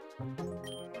punch.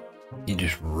 You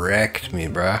just wrecked me,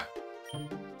 bruh.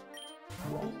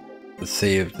 Let's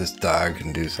see if this dog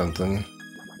can do something.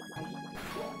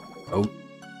 Oh.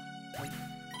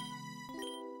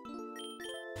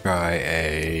 Try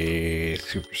a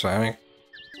supersonic.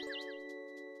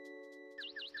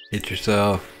 Hit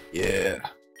yourself. Yeah.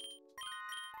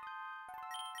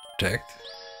 Protect.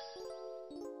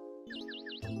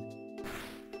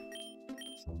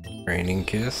 Raining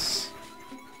kiss.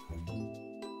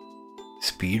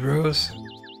 Speed rose.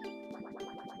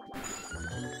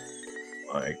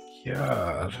 My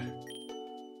god.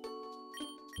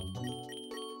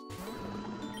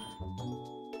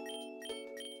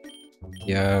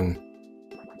 Yeah.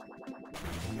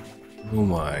 Oh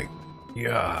my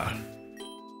god.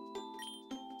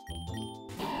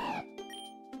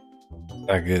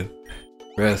 Not good.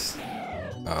 Rest.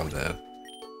 Oh, I'm dead.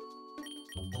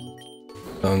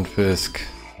 Sunfisk.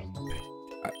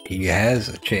 He has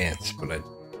a chance, but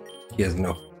he has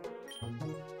no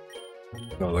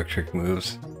electric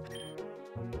moves.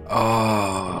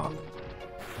 Oh,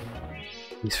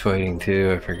 he's fighting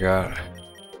too. I forgot.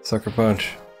 Sucker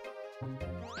punch.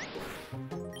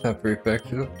 Not very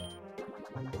effective.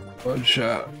 One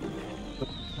shot.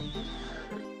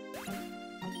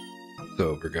 It's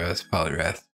over, guys.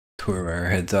 Polyrath tore our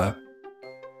heads off.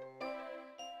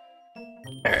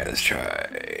 Alright, let's try.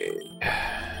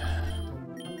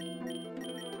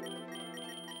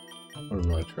 What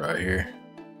do I try here?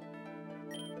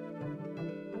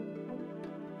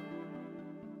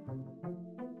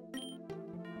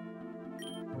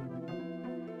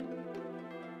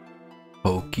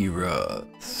 PokeRogue.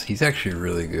 He's actually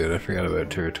really good. I forgot about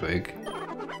Turtwig.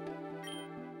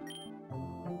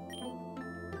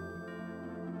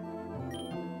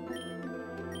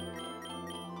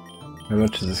 How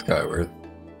much is this guy worth?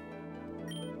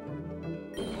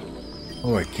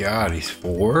 Oh my god, he's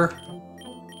 4?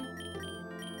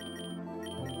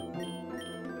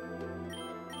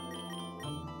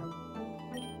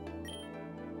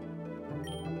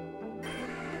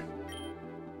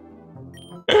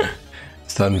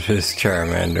 Sunfisk,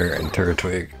 Charmander, and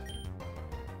Turtwig.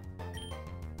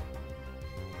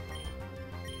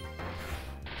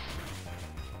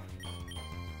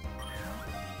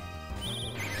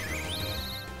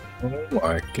 Oh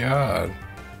my god.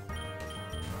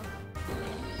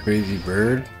 Crazy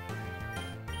bird.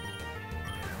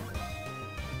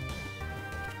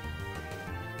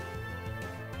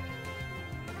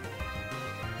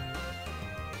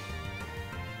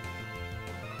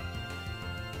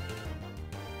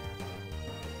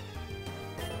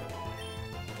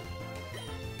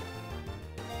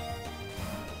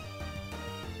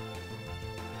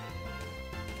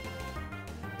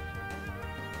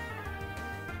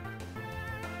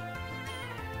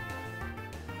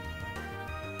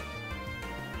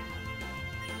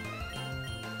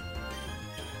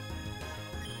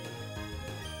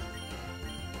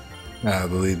 I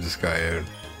believe this guy out.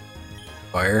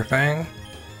 Fire Fang?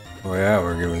 Oh yeah,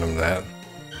 we're giving him that.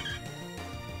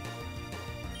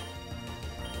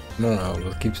 No,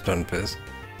 let's keep Stunfisk.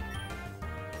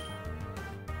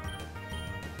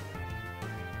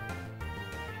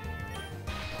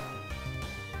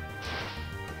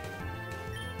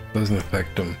 Doesn't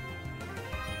affect him.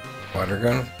 Water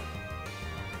gun.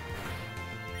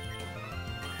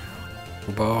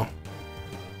 Ball.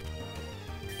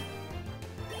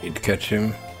 Need to catch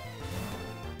him.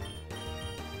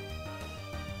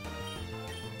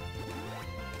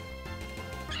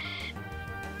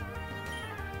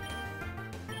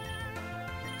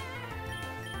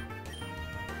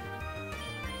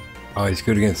 Oh, he's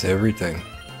good against everything.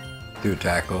 Do a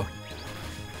tackle.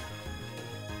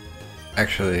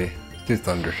 Actually, let's do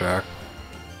Thundershock.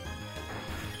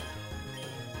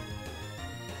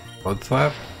 Blood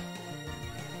Slap?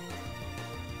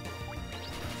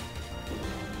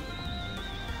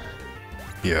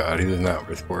 Yeah, he was not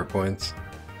worth 4 points.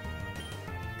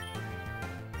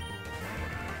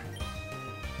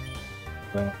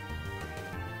 Well,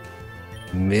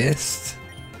 missed.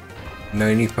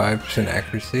 95%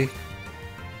 accuracy.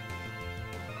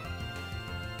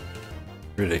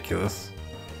 Ridiculous.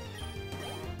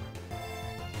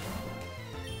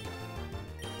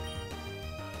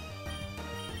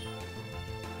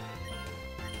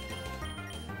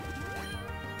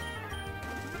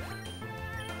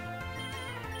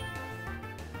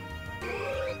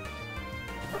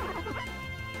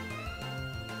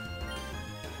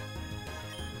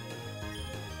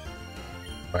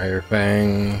 Fire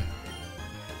Fang.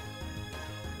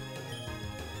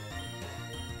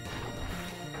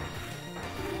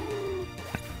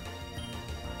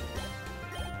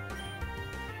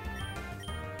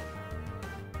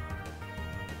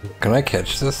 Can I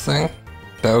catch this thing?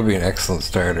 That would be an excellent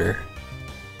starter.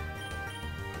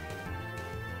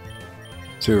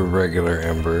 To a regular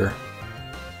Ember.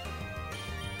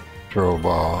 Throw a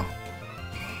ball.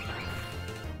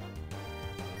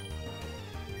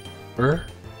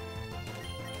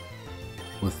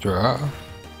 Withdraw.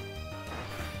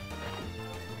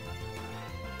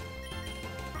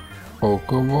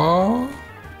 Pokeball?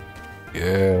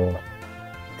 Yeah.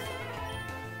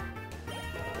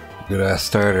 Good ass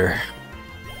starter.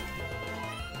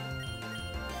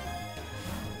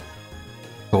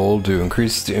 Goal to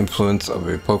increase the influence of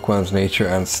a Pokemon's nature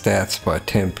on stats by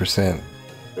 10%.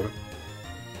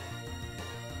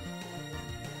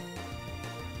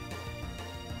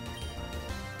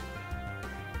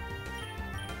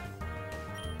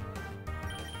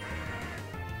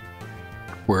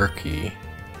 quirky.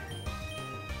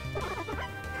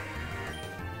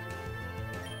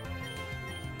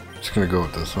 Just gonna go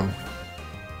with this one.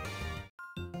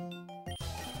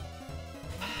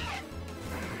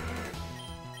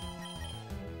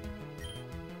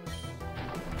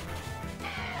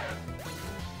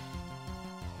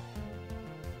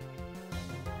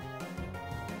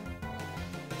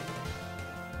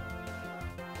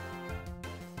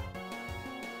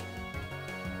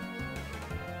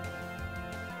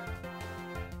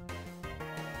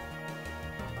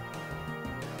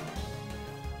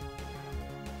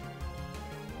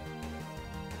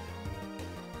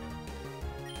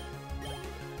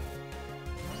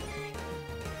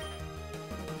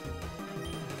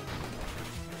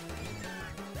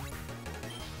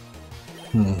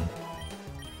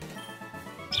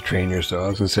 Trainer, so I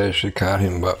was gonna say I should have caught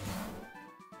him, but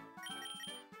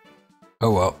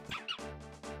oh well.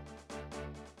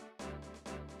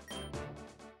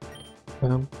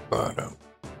 Bum, ba-dum,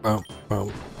 bum,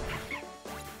 bum.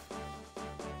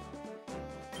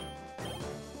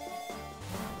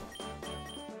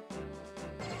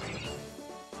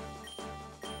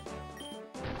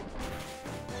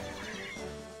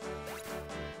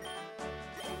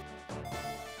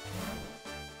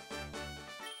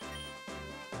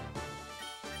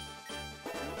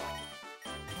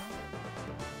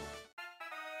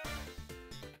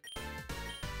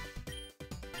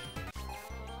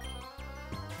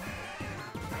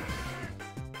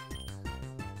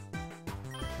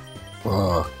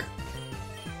 Fuck.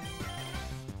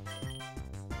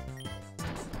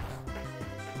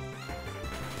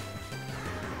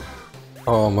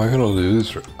 Oh, am I gonna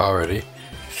lose already?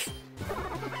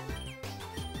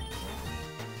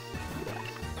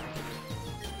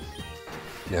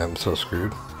 Yeah, I'm so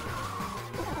screwed.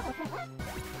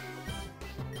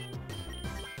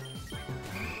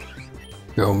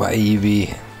 Go my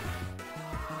Eevee.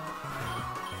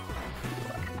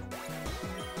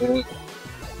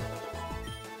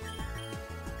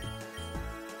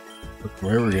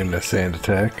 Where are we getting a sand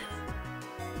attack?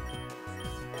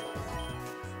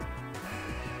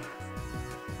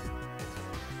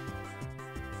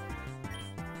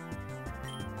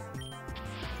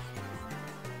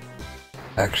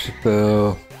 Actually,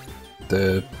 though,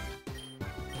 the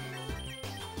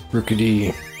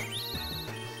Rookity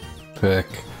pick.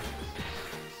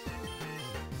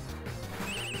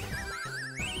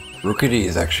 Rookity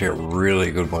is actually a really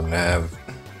good one to have.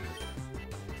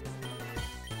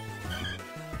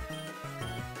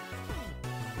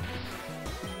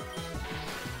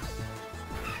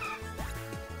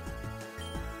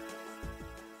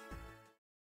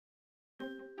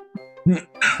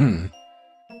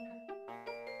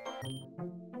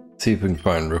 See if we can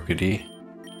find Rookity.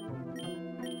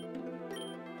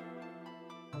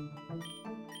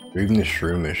 Or even the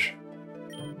Shroomish.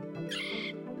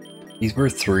 He's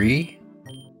worth 3?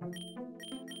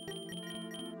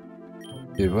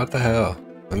 Dude, what the hell?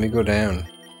 Let me go down.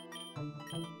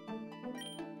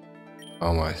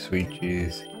 Oh my sweet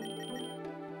jeez.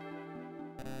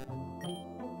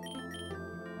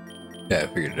 Yeah, I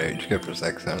figured it out. Just go for a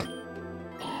sec sound.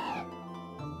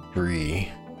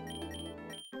 3.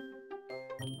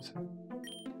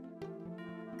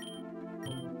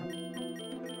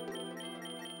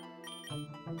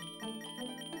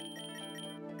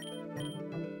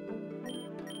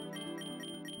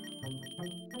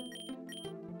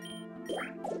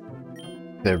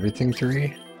 Is everything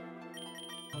 3?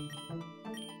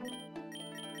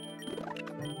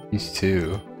 He's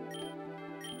 2.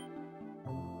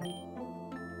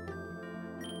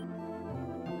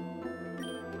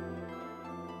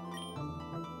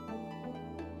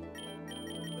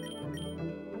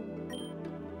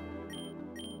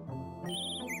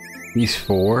 He's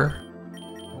 4?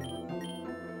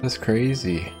 That's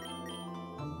crazy.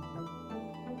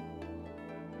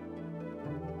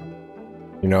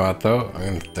 You know what though?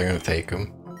 They're gonna take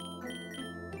him.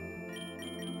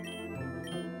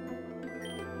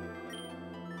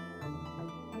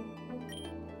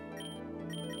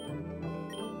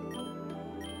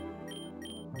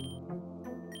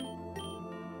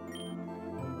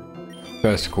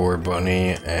 Best score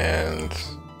bunny, and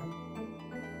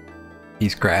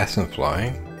he's grass and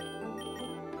flying.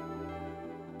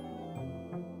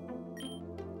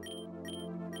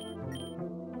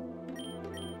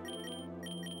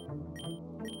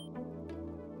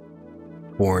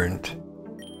 Warrant.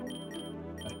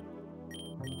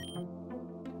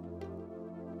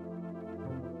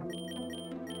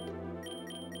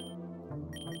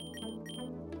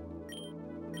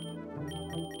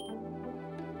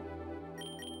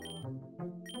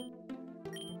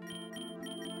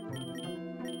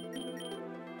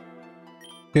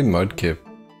 Good Mudkip.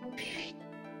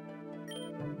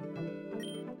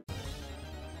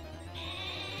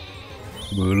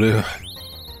 Bulu.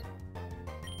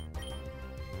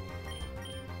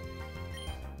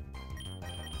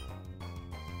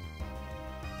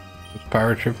 What's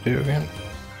Power Trip do again?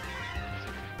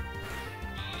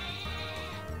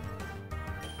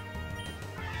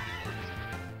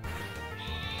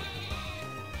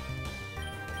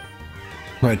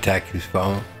 My attack keeps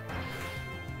falling.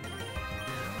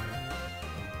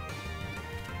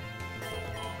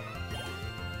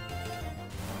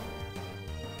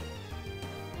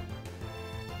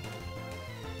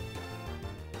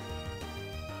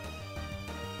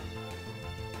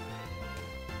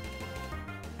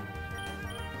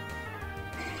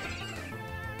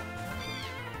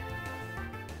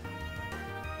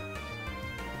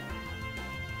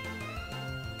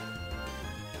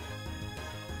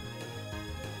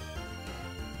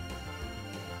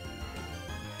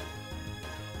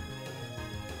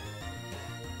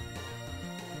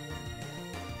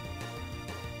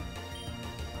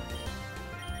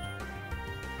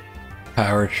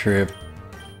 Power Trip,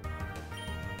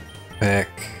 Peck,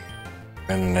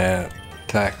 Bayonet,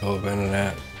 Tackle,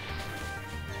 Bayonet.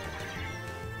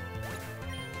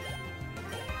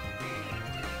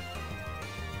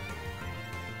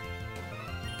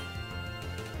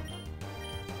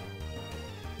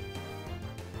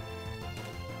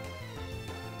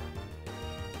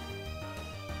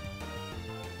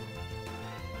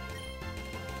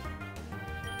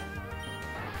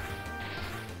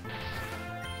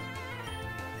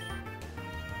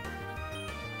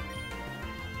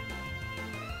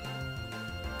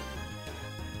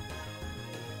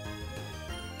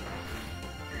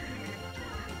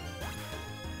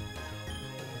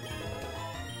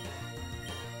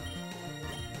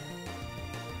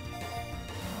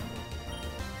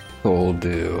 Cold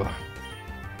Dew.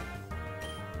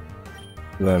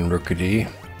 Then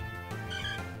Rookity.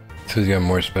 So he's got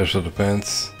more special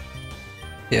defense.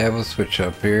 Yeah, we'll switch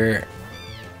up here.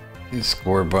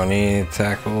 Score Bunny,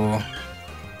 Tackle.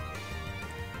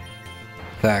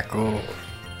 Tackle.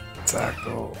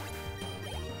 Tackle.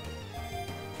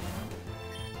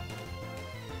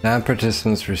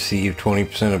 Non-participants receive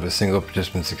 20% of a single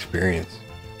participant's experience.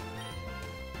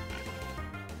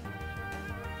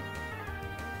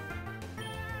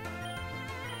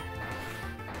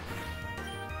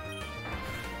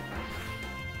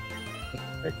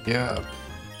 Heck yeah.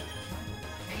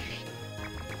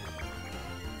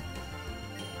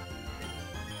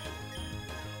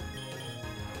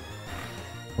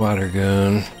 Water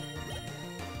gun.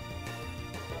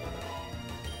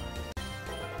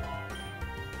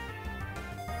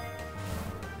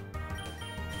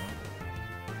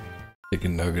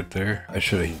 Chicken nugget there. I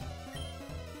should have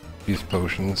used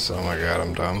potions. Oh my god,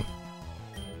 I'm dumb.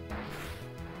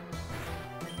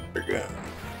 Water gun.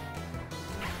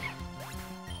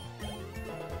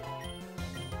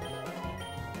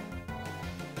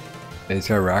 He's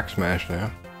got Rock Smash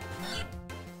now.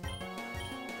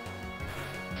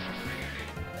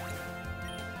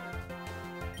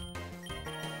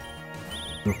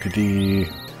 Rookity,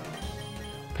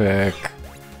 Peck.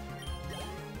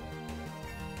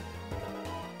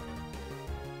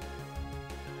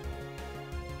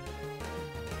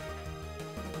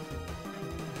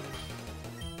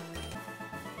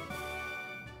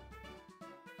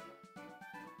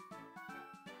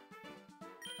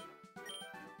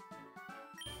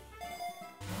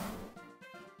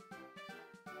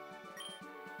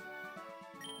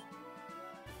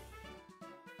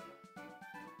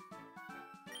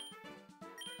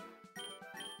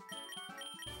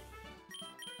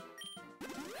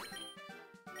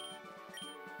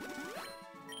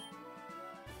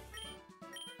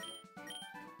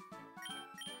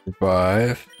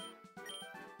 Five.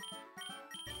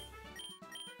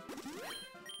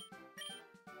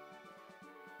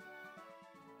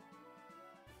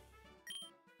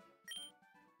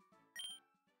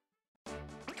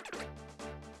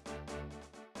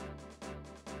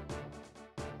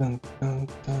 Dun, dun,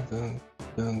 dun, dun,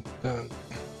 dun, dun.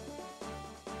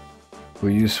 Will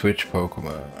you switch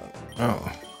Pokemon?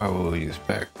 Oh, I will use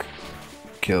Peck.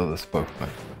 Kill this Pokemon.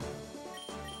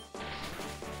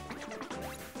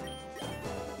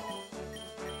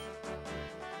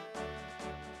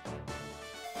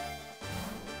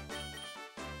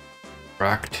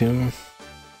 Rock Tomb?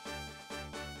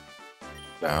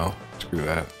 No, screw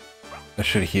that. I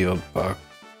should have healed Buck.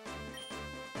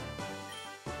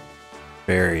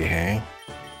 Berry, hey?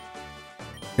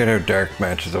 Good how Dark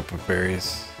matches up with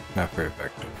berries. Not very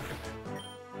effective.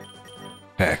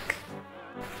 Peck.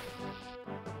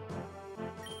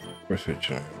 We're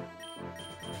switching.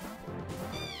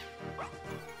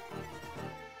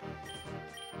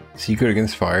 Secret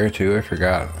against fire too, I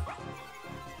forgot.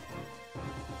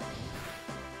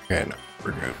 Okay, no,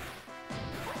 we're good.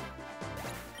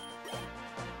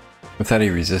 I thought he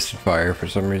resisted fire for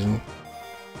some reason.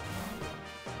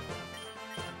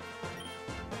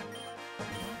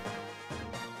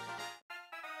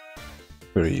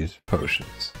 Could have used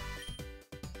potions.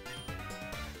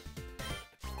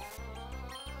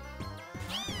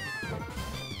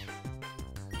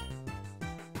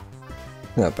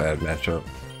 Not bad matchup.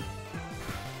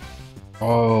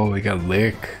 Oh, we got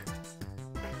Lick.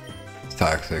 It's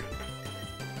toxic.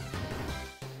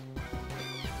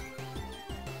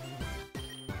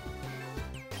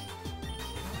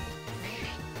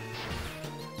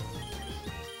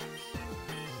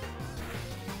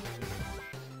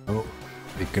 Oh,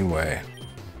 freaking way.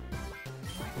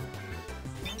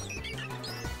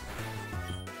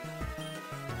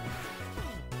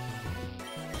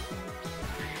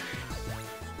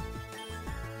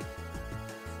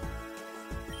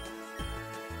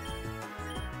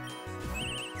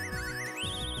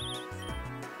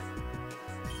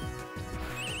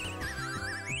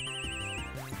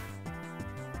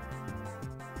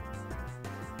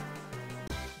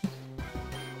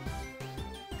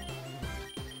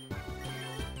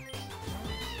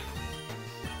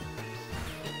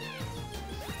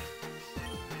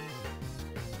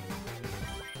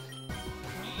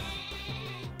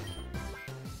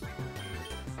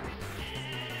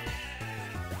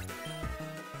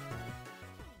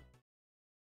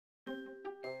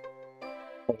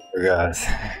 Oh, guys.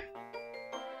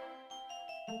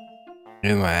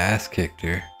 Getting my ass kicked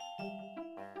here.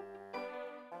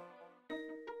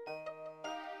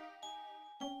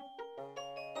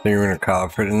 I think we're gonna call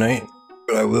it for tonight,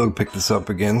 but I will pick this up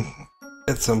again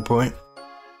at some point.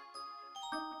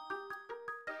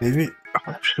 Maybe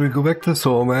should we go back to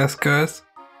Soul Mask, guys?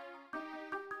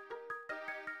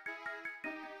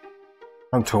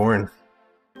 I'm torn.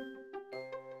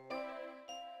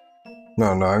 No,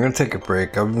 I'm gonna take a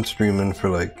break. I've been streaming for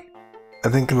like, I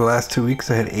think in the last 2 weeks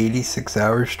I had 86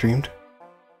 hours streamed.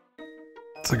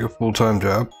 It's like a full-time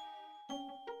job.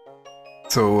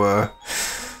 So, I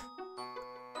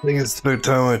think it's about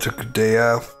time I took a day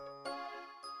off.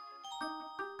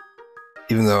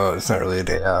 Even though it's not really a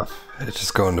day off. It's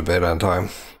just going to bed on time.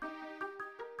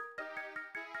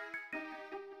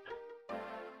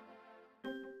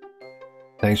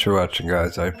 Thanks for watching,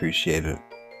 guys. I appreciate it.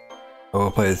 I will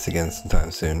play this again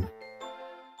sometime soon.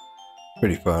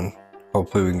 Pretty fun.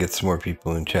 Hopefully we can get some more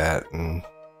people in chat and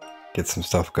get some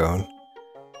stuff going.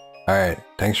 Alright,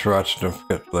 thanks for watching. Don't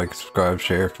forget to like, subscribe,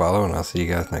 share, follow, and I'll see you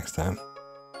guys next time.